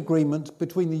trade agreement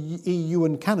between the EU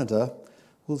and Canada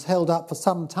was held up for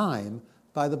some time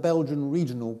by the Belgian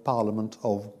Regional Parliament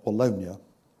of Wallonia.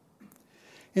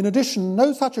 In addition,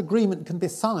 no such agreement can be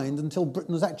signed until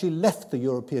Britain has actually left the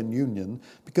European Union,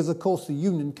 because, of course, the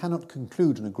Union cannot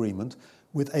conclude an agreement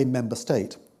with a member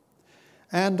state.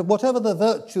 And whatever the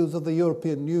virtues of the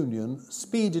European Union,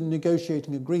 speed in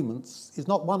negotiating agreements is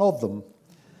not one of them.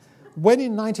 When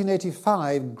in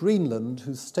 1985 Greenland,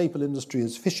 whose staple industry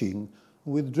is fishing,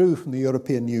 withdrew from the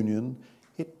European Union,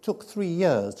 it took 3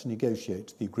 years to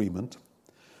negotiate the agreement.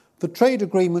 The trade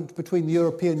agreement between the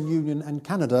European Union and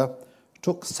Canada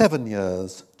took 7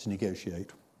 years to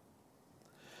negotiate.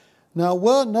 Now,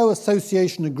 were no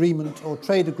association agreement or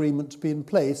trade agreement to be in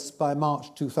place by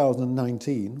March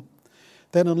 2019,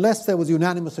 then unless there was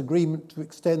unanimous agreement to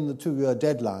extend the 2-year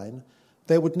deadline,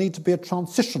 there would need to be a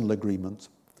transitional agreement.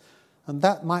 And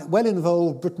that might well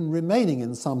involve Britain remaining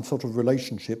in some sort of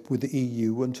relationship with the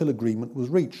EU until agreement was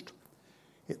reached.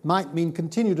 It might mean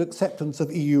continued acceptance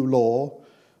of EU law,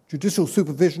 judicial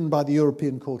supervision by the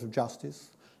European Court of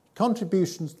Justice,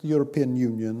 contributions to the European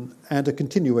Union, and a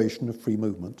continuation of free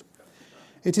movement.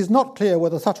 It is not clear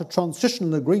whether such a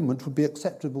transitional agreement would be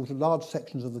acceptable to large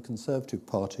sections of the Conservative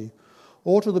Party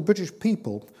or to the British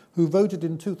people who voted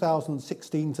in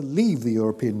 2016 to leave the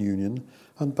European Union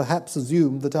and perhaps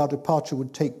assumed that our departure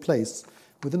would take place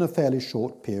within a fairly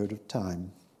short period of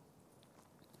time.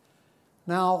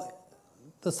 Now,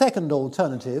 the second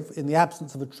alternative, in the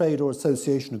absence of a trade or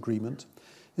association agreement,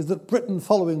 is that Britain,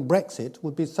 following Brexit,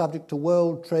 would be subject to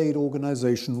World Trade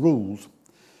Organization rules.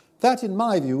 That, in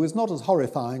my view, is not as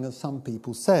horrifying as some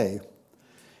people say.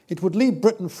 It would leave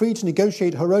Britain free to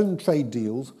negotiate her own trade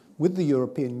deals with the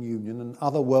European Union and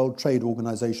other World Trade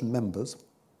Organization members,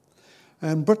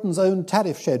 and Britain's own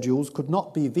tariff schedules could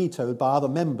not be vetoed by other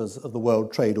members of the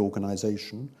World Trade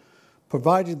Organization,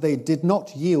 provided they did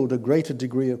not yield a greater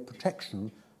degree of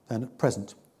protection than at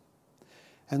present.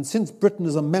 And since Britain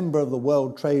is a member of the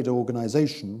World Trade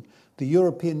Organization, the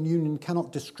European Union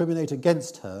cannot discriminate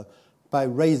against her by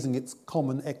raising its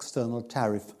common external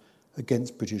tariff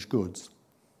against British goods.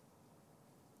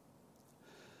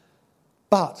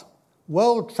 But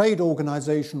World Trade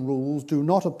Organization rules do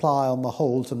not apply on the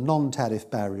whole to non-tariff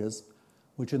barriers,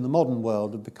 which in the modern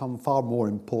world have become far more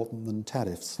important than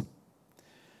tariffs.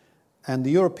 And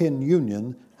the European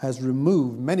Union has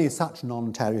removed many such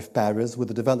non-tariff barriers with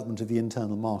the development of the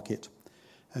internal market,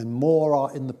 and more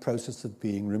are in the process of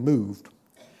being removed.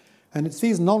 And it's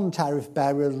these non-tariff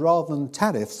barriers rather than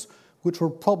tariffs which will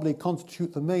probably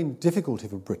constitute the main difficulty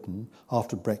for Britain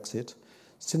after Brexit,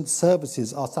 since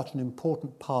services are such an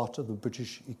important part of the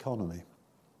British economy.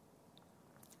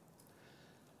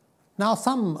 Now,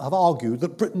 some have argued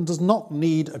that Britain does not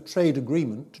need a trade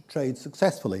agreement to trade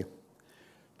successfully.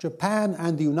 Japan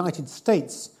and the United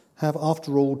States have,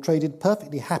 after all, traded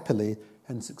perfectly happily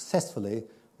and successfully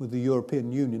with the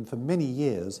European Union for many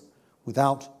years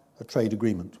without a trade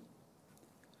agreement.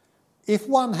 If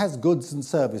one has goods and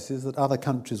services that other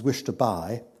countries wish to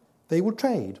buy, they will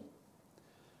trade.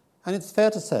 And it's fair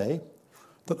to say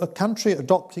that a country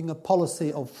adopting a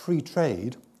policy of free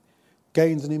trade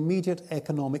gains an immediate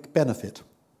economic benefit.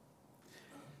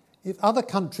 If other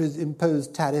countries impose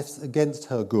tariffs against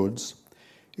her goods,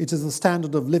 it is the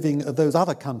standard of living of those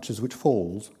other countries which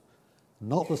falls,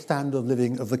 not the standard of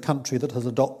living of the country that has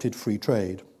adopted free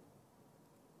trade.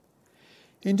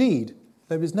 Indeed,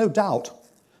 there is no doubt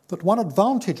that one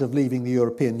advantage of leaving the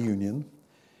European Union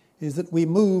is that we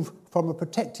move from a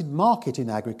protected market in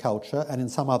agriculture and in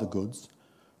some other goods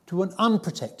to an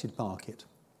unprotected market.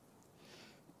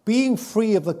 Being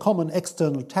free of the common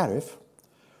external tariff,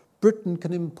 Britain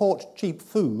can import cheap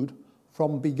food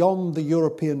from beyond the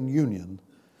European Union,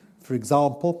 for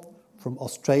example, from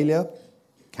Australia,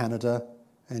 Canada,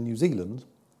 and New Zealand,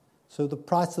 so the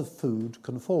price of food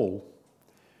can fall.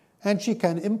 And she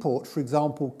can import, for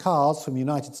example, cars from the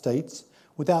United States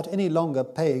without any longer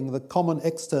paying the common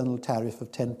external tariff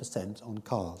of 10% on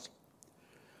cars.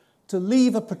 To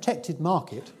leave a protected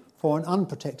market for an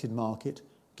unprotected market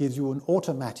gives you an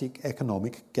automatic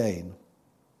economic gain.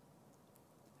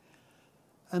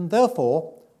 And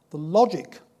therefore, the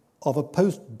logic of a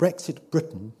post-Brexit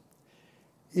Britain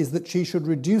is that she should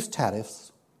reduce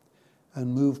tariffs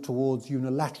and move towards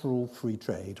unilateral free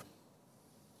trade.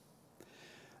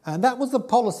 And that was the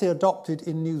policy adopted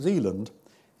in New Zealand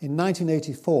in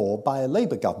 1984 by a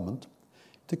Labour government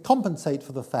to compensate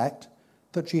for the fact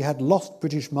that she had lost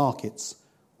British markets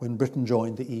when Britain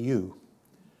joined the EU.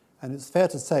 And it's fair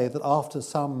to say that after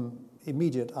some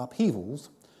immediate upheavals,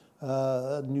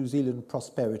 New Zealand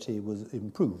prosperity was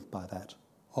improved by that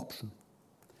option.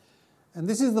 And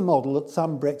this is the model that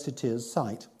some Brexiteers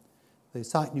cite. They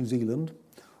cite New Zealand,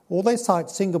 or they cite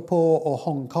Singapore or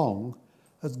Hong Kong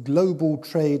as global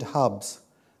trade hubs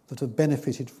that have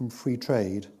benefited from free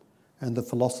trade and the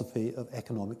philosophy of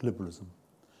economic liberalism.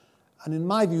 And in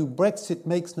my view, Brexit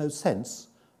makes no sense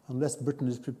unless Britain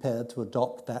is prepared to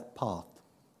adopt that path.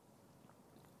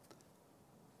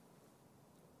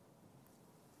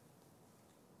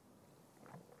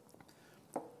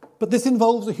 But this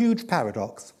involves a huge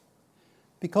paradox,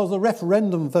 because the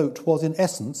referendum vote was, in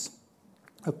essence,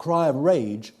 a cry of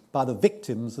rage by the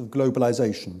victims of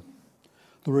globalization,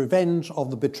 the revenge of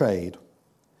the betrayed.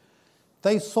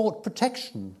 They sought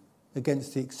protection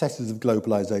against the excesses of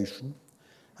globalization,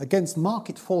 against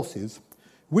market forces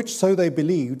which, so they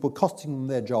believed, were costing them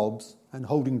their jobs and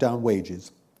holding down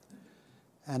wages.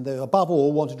 And they, above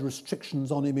all, wanted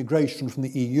restrictions on immigration from the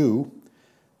EU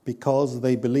because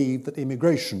they believed that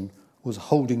immigration was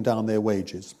holding down their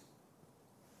wages.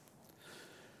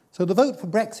 So the vote for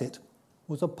Brexit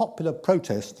was a popular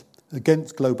protest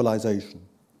against globalization.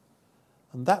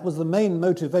 And that was the main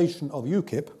motivation of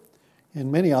UKIP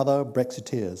and many other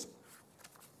Brexiteers.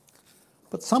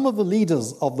 But some of the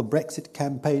leaders of the Brexit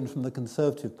campaign from the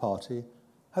Conservative Party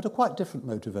had a quite different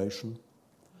motivation.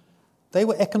 They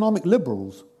were economic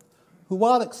liberals who,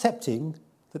 while accepting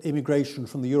that immigration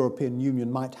from the European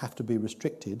Union might have to be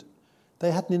restricted,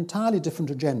 they had an entirely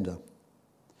different agenda.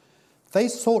 They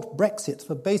sought Brexit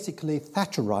for basically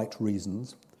Thatcherite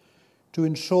reasons, to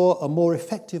ensure a more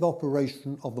effective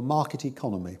operation of the market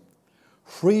economy,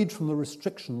 freed from the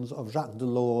restrictions of Jacques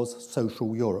Delors'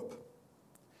 social Europe.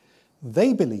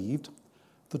 They believed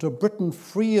that a Britain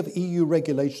free of EU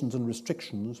regulations and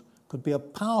restrictions could be a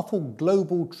powerful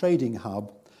global trading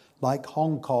hub like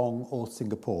Hong Kong or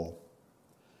Singapore.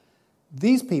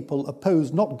 These people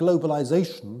opposed not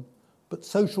globalization, but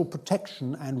social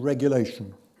protection and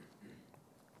regulation.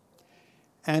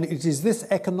 And it is this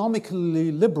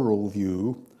economically liberal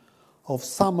view of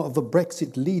some of the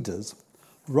Brexit leaders,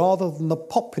 rather than the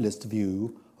populist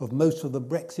view of most of the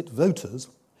Brexit voters,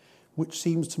 which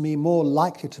seems to me more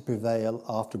likely to prevail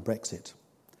after Brexit.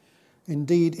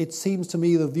 Indeed, it seems to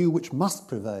me the view which must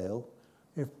prevail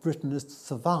if Britain is to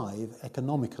survive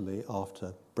economically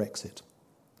after Brexit.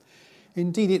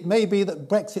 Indeed, it may be that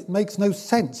Brexit makes no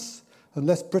sense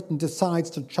unless Britain decides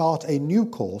to chart a new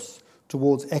course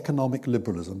towards economic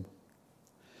liberalism.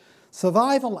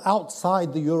 Survival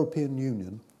outside the European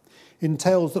Union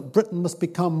entails that Britain must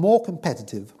become more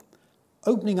competitive,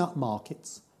 opening up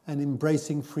markets and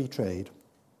embracing free trade.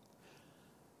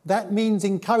 That means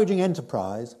encouraging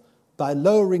enterprise by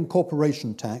lowering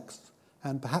corporation tax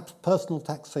and perhaps personal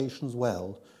taxation as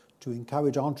well to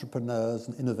encourage entrepreneurs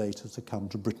and innovators to come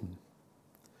to Britain.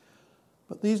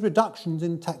 But these reductions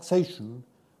in taxation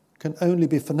can only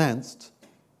be financed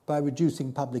by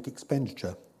reducing public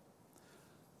expenditure.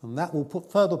 And that will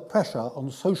put further pressure on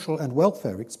social and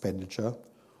welfare expenditure,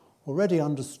 already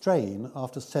under strain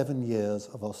after 7 years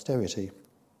of austerity.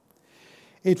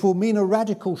 It will mean a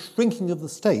radical shrinking of the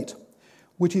state,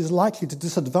 which is likely to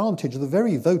disadvantage the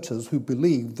very voters who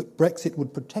believed that Brexit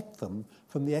would protect them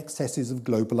from the excesses of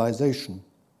globalisation.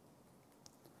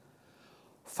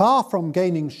 Far from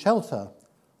gaining shelter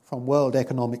from world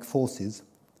economic forces,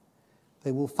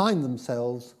 they will find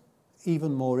themselves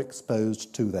even more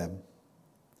exposed to them.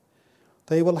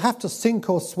 They will have to sink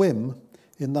or swim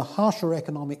in the harsher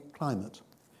economic climate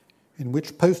in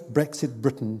which post-Brexit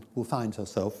Britain will find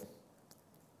herself.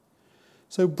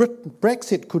 So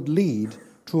Brexit could lead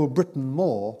to a Britain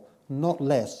more, not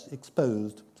less,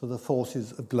 exposed to the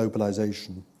forces of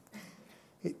globalisation.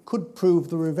 It could prove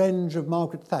the revenge of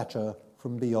Margaret Thatcher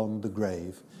from beyond the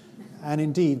grave. And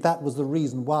indeed, that was the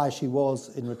reason why she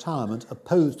was, in retirement,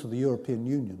 opposed to the European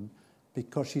Union,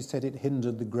 because she said it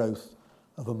hindered the growth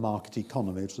of a market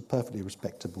economy. It's a perfectly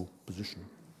respectable position.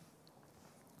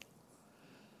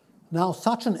 Now,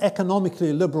 such an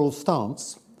economically liberal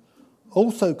stance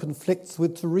also conflicts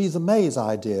with Theresa May's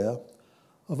idea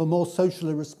of a more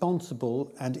socially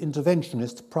responsible and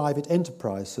interventionist private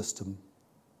enterprise system.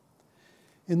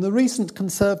 In the recent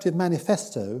Conservative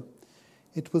manifesto,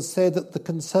 it was said that the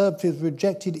Conservatives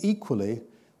rejected equally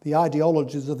the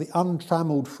ideologies of the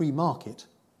untrammelled free market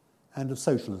and of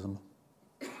socialism.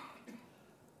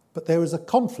 But there is a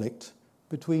conflict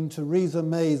between Theresa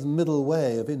May's middle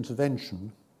way of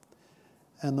intervention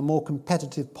and the more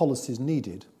competitive policies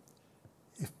needed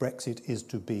if Brexit is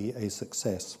to be a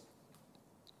success.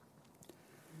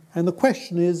 And the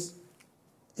question is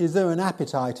there an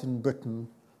appetite in Britain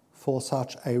for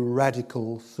such a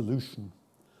radical solution?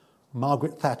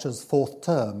 Margaret Thatcher's fourth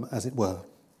term, as it were.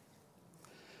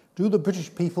 Do the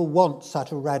British people want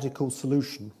such a radical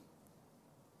solution?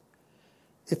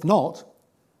 If not,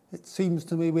 it seems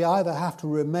to me we either have to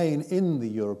remain in the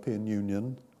European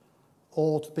Union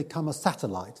or to become a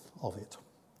satellite of it.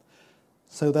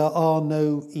 So there are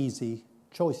no easy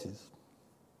choices.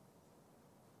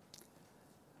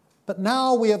 But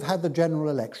now we have had the general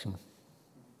election.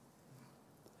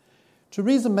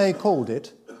 Theresa May called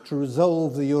it to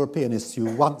resolve the European issue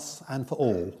once and for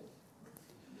all.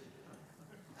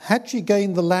 Had she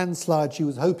gained the landslide she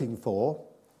was hoping for,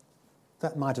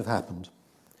 that might have happened.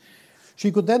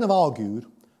 She could then have argued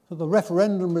that the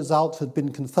referendum result had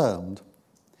been confirmed,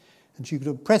 and she could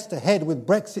have pressed ahead with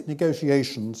Brexit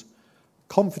negotiations,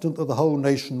 confident that the whole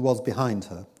nation was behind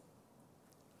her.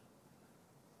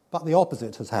 But the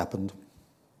opposite has happened.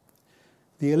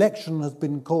 The election has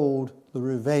been called the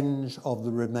revenge of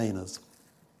the Remainers.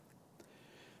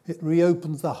 It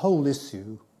reopens the whole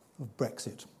issue of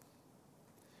Brexit.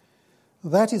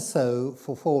 That is so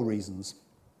for 4 reasons.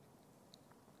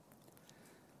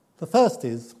 The first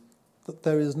is that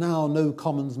there is now no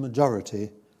Commons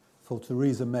majority for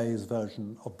Theresa May's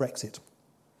version of Brexit.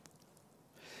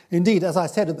 Indeed, as I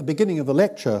said at the beginning of the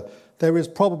lecture, there is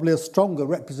probably a stronger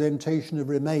representation of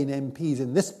Remain MPs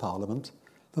in this Parliament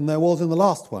than there was in the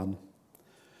last one.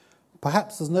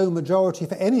 Perhaps there's no majority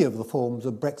for any of the forms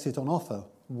of Brexit on offer.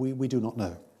 We do not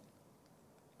know.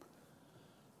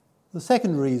 The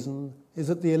second reason is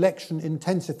that the election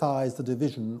intensifies the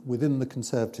division within the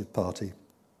Conservative Party.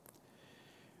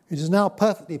 It is now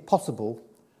perfectly possible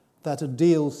that a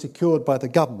deal secured by the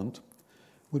government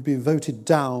would be voted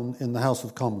down in the House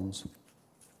of Commons.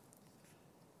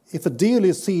 If a deal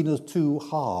is seen as too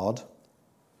hard,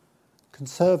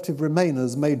 Conservative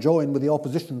Remainers may join with the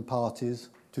opposition parties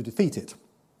to defeat it.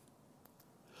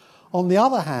 On the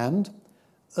other hand,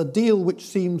 a deal which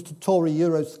seems to Tory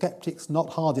Eurosceptics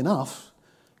not hard enough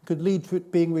could lead to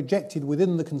it being rejected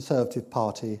within the Conservative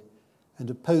Party and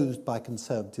opposed by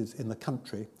Conservatives in the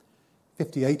country,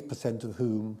 58% of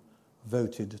whom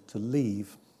voted to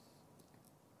leave.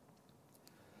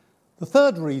 The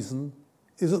third reason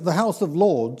is that the House of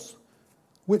Lords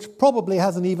which probably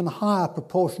has an even higher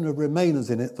proportion of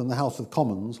Remainers in it than the House of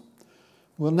Commons,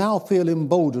 will now feel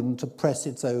emboldened to press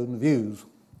its own views.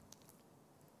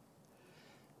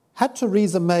 Had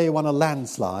Theresa May won a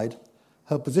landslide,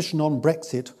 her position on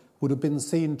Brexit would have been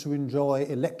seen to enjoy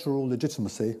electoral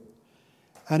legitimacy,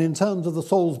 and in terms of the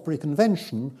Salisbury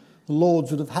Convention, the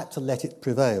Lords would have had to let it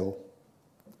prevail.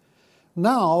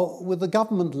 Now, with the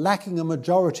government lacking a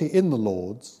majority in the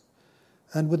Lords,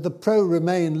 and with the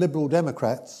pro-Remain Liberal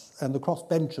Democrats and the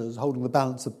crossbenchers holding the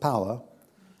balance of power,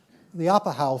 the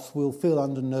upper house will feel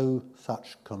under no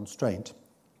such constraint.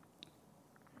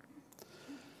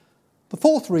 The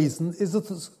fourth reason is that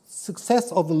the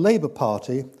success of the Labour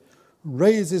Party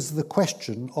raises the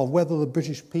question of whether the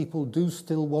British people do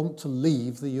still want to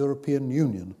leave the European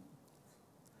Union.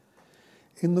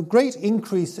 In the great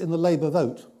increase in the Labour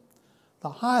vote, the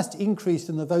highest increase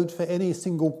in the vote for any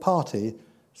single party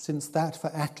since that for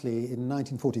Attlee in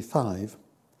 1945,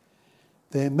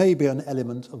 there may be an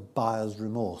element of buyer's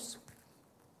remorse.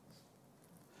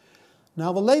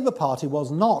 Now, the Labour Party was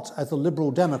not, as the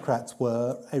Liberal Democrats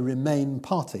were, a Remain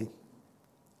party.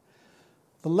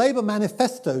 The Labour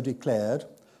manifesto declared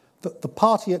that the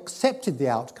party accepted the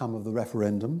outcome of the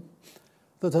referendum,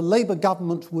 that a Labour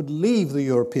government would leave the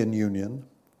European Union,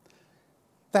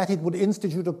 that it would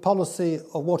institute a policy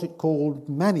of what it called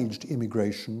managed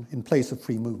immigration in place of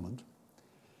free movement,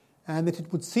 and that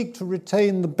it would seek to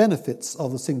retain the benefits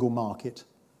of the single market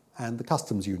and the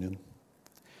customs union.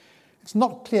 It's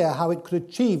not clear how it could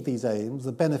achieve these aims,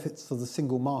 the benefits of the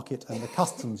single market and the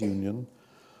customs union,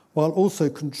 while also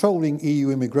controlling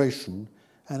EU immigration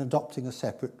and adopting a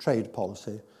separate trade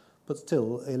policy. But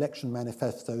still, election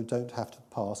manifestos don't have to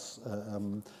pass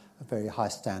a very high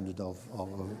standard of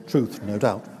truth, no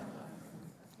doubt.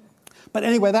 But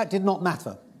anyway, that did not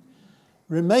matter.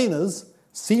 Remainers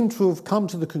seem to have come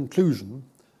to the conclusion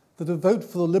that a vote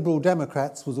for the Liberal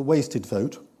Democrats was a wasted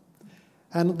vote,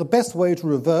 and that the best way to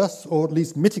reverse, or at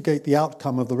least mitigate the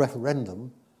outcome of the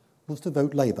referendum, was to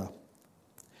vote Labour.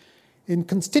 In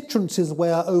constituencies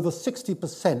where over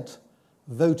 60%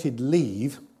 voted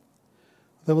Leave,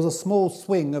 there was a small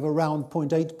swing of around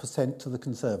 0.8% to the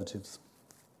Conservatives.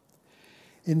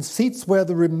 In seats where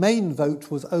the Remain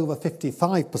vote was over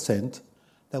 55%,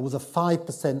 there was a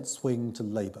 5% swing to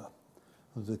Labour.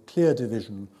 There was a clear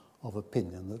division of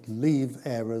opinion that Leave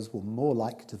areas were more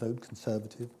likely to vote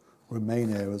Conservative,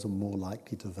 Remain areas are more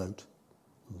likely to vote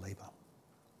Labour.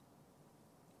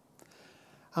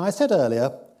 And I said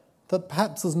earlier that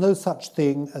perhaps there's no such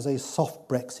thing as a soft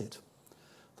Brexit,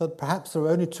 that perhaps there are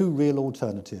only two real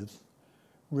alternatives: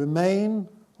 Remain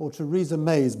or Theresa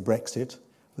May's Brexit,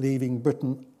 leaving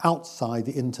Britain outside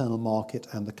the internal market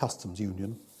and the customs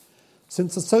union,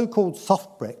 since the so-called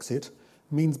soft Brexit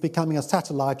means becoming a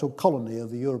satellite or colony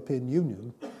of the European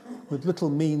Union with little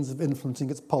means of influencing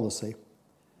its policy,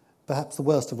 perhaps the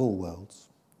worst of all worlds.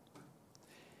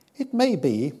 It may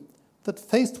be that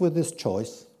faced with this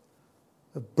choice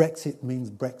of Brexit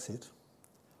means Brexit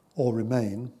or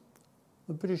Remain,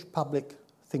 the British public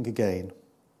think again.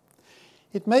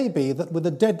 It may be that with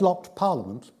a deadlocked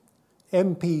Parliament,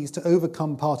 MPs, to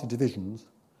overcome party divisions,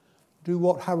 do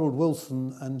what Harold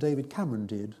Wilson and David Cameron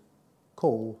did,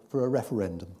 call for a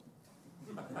referendum.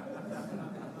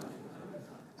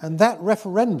 And that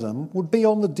referendum would be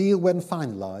on the deal when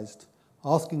finalised,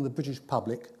 asking the British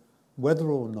public whether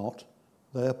or not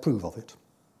they approve of it.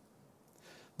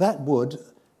 That would,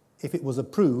 if it was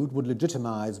approved, would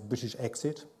legitimise British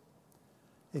exit.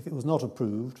 If it was not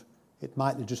approved, it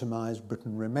might legitimise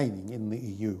Britain remaining in the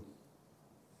EU.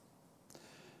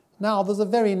 Now, there's a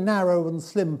very narrow and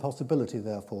slim possibility,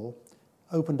 therefore,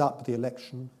 opened up with the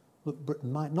election, that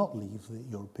Britain might not leave the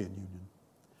European Union.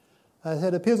 As I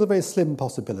said, it appears a very slim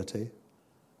possibility,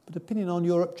 but opinion on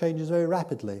Europe changes very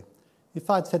rapidly. If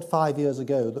I'd said 5 years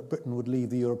ago that Britain would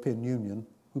leave the European Union,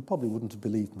 we probably wouldn't have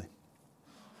believed me.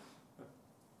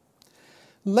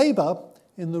 Labour,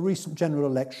 in the recent general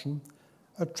election,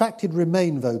 attracted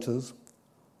Remain voters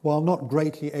while not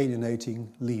greatly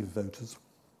alienating Leave voters.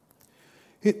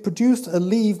 It produced a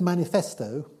Leave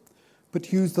manifesto,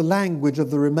 but used the language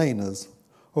of the Remainers,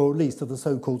 or at least of the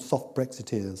so-called soft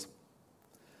Brexiteers.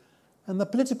 And the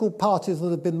political parties that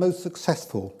have been most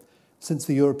successful since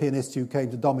the European issue came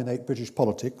to dominate British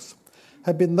politics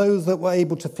have been those that were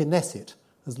able to finesse it,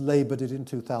 as Labour did in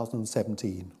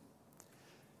 2017.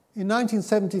 In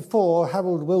 1974,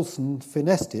 Harold Wilson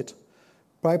finessed it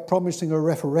by promising a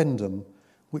referendum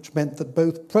which meant that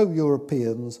both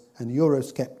pro-Europeans and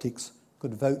Eurosceptics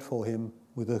could vote for him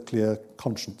with a clear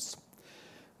conscience.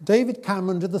 David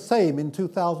Cameron did the same in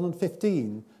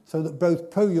 2015, so that both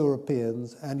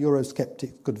pro-Europeans and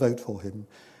Eurosceptics could vote for him.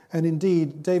 And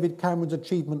indeed, David Cameron's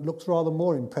achievement looks rather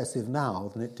more impressive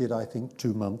now than it did, I think,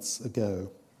 2 months ago.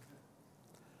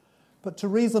 But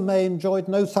Theresa May enjoyed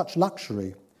no such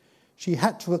luxury. She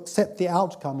had to accept the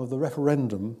outcome of the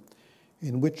referendum,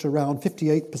 in which around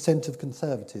 58% of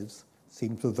Conservatives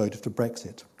seemed to have voted for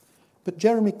Brexit. But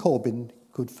Jeremy Corbyn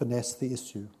could finesse the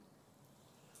issue.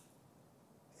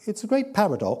 It's a great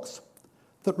paradox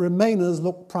that Remainers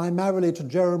look primarily to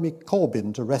Jeremy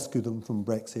Corbyn to rescue them from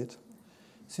Brexit,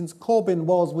 since Corbyn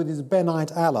was, with his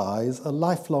Bennite allies, a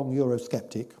lifelong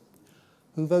Eurosceptic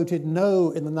who voted no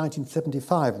in the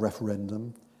 1975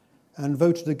 referendum and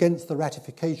voted against the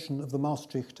ratification of the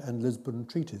Maastricht and Lisbon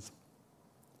treaties.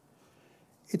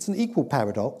 It's an equal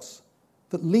paradox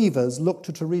that Leavers look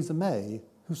to Theresa May,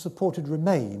 who supported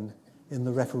Remain in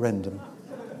the referendum.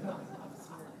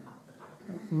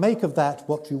 Make of that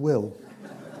what you will.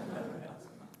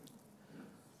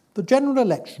 The general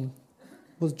election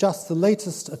was just the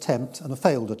latest attempt, and a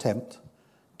failed attempt,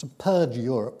 to purge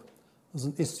Europe as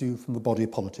an issue from the body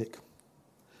politic.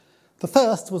 The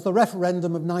first was the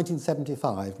referendum of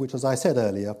 1975, which, as I said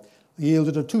earlier,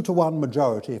 yielded a 2-to-1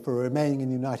 majority for remaining in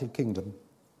the United Kingdom.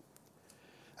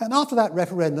 And after that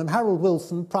referendum, Harold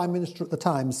Wilson, Prime Minister at the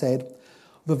time, said,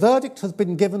 "The verdict has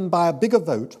been given by a bigger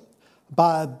vote,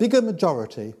 by a bigger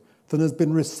majority than has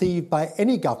been received by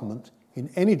any government in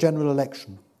any general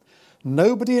election.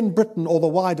 Nobody in Britain or the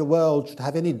wider world should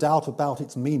have any doubt about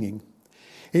its meaning.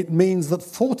 It means that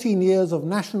 14 years of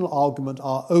national argument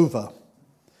are over.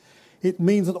 It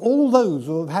means that all those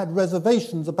who have had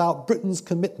reservations about Britain's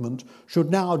commitment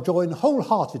should now join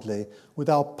wholeheartedly with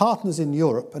our partners in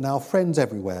Europe and our friends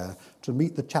everywhere to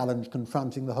meet the challenge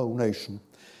confronting the whole nation."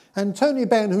 And Tony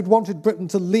Benn, who'd wanted Britain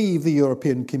to leave the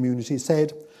European community,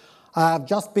 said, "I have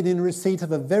just been in receipt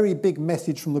of a very big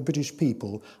message from the British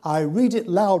people. I read it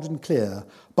loud and clear.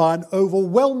 By an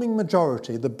overwhelming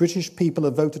majority, the British people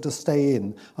have voted to stay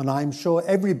in, and I'm sure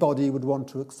everybody would want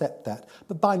to accept that."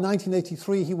 But by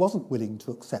 1983, he wasn't willing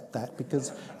to accept that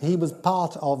because he was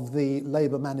part of the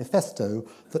Labour manifesto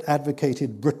that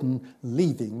advocated Britain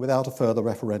leaving without a further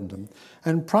referendum.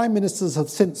 And prime ministers have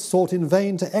since sought in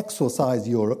vain to exorcise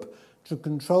Europe to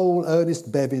control Ernest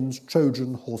Bevin's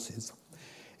Trojan horses.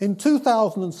 In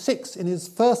 2006, in his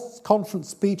first conference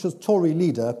speech as Tory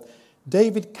leader,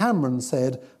 David Cameron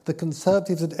said the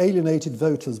Conservatives had alienated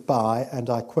voters by,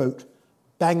 and I quote,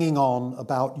 "banging on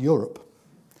about Europe."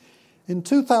 In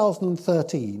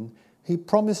 2013, he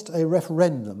promised a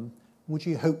referendum which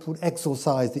he hoped would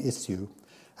exorcise the issue.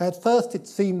 At first it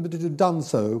seemed that it had done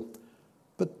so,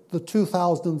 but the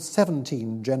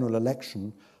 2017 general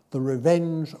election, the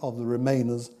revenge of the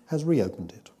Remainers, has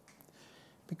reopened it.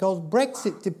 Because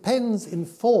Brexit depends in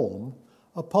form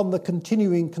upon the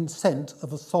continuing consent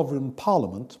of a sovereign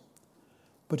parliament,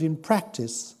 but in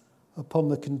practice upon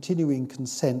the continuing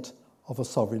consent of a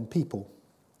sovereign people.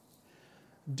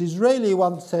 Disraeli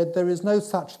once said, "There is no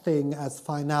such thing as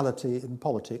finality in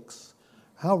politics."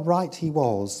 How right he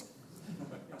was.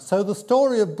 So the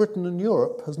story of Britain and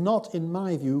Europe has not, in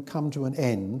my view, come to an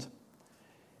end.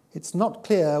 It's not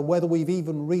clear whether we've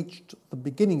even reached the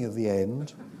beginning of the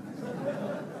end,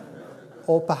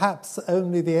 or perhaps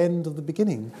only the end of the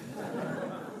beginning.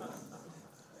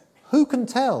 Who can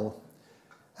tell?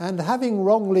 And having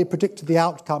wrongly predicted the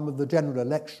outcome of the general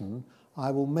election, I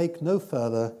will make no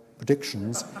further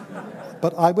predictions,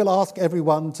 but I will ask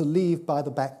everyone to leave by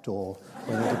the back door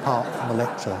when they depart from the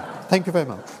lecture. Thank you very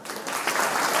much.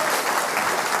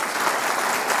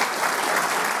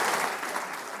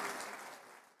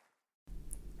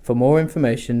 For more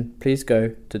information, please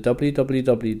go to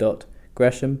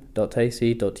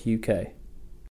www.gresham.ac.uk.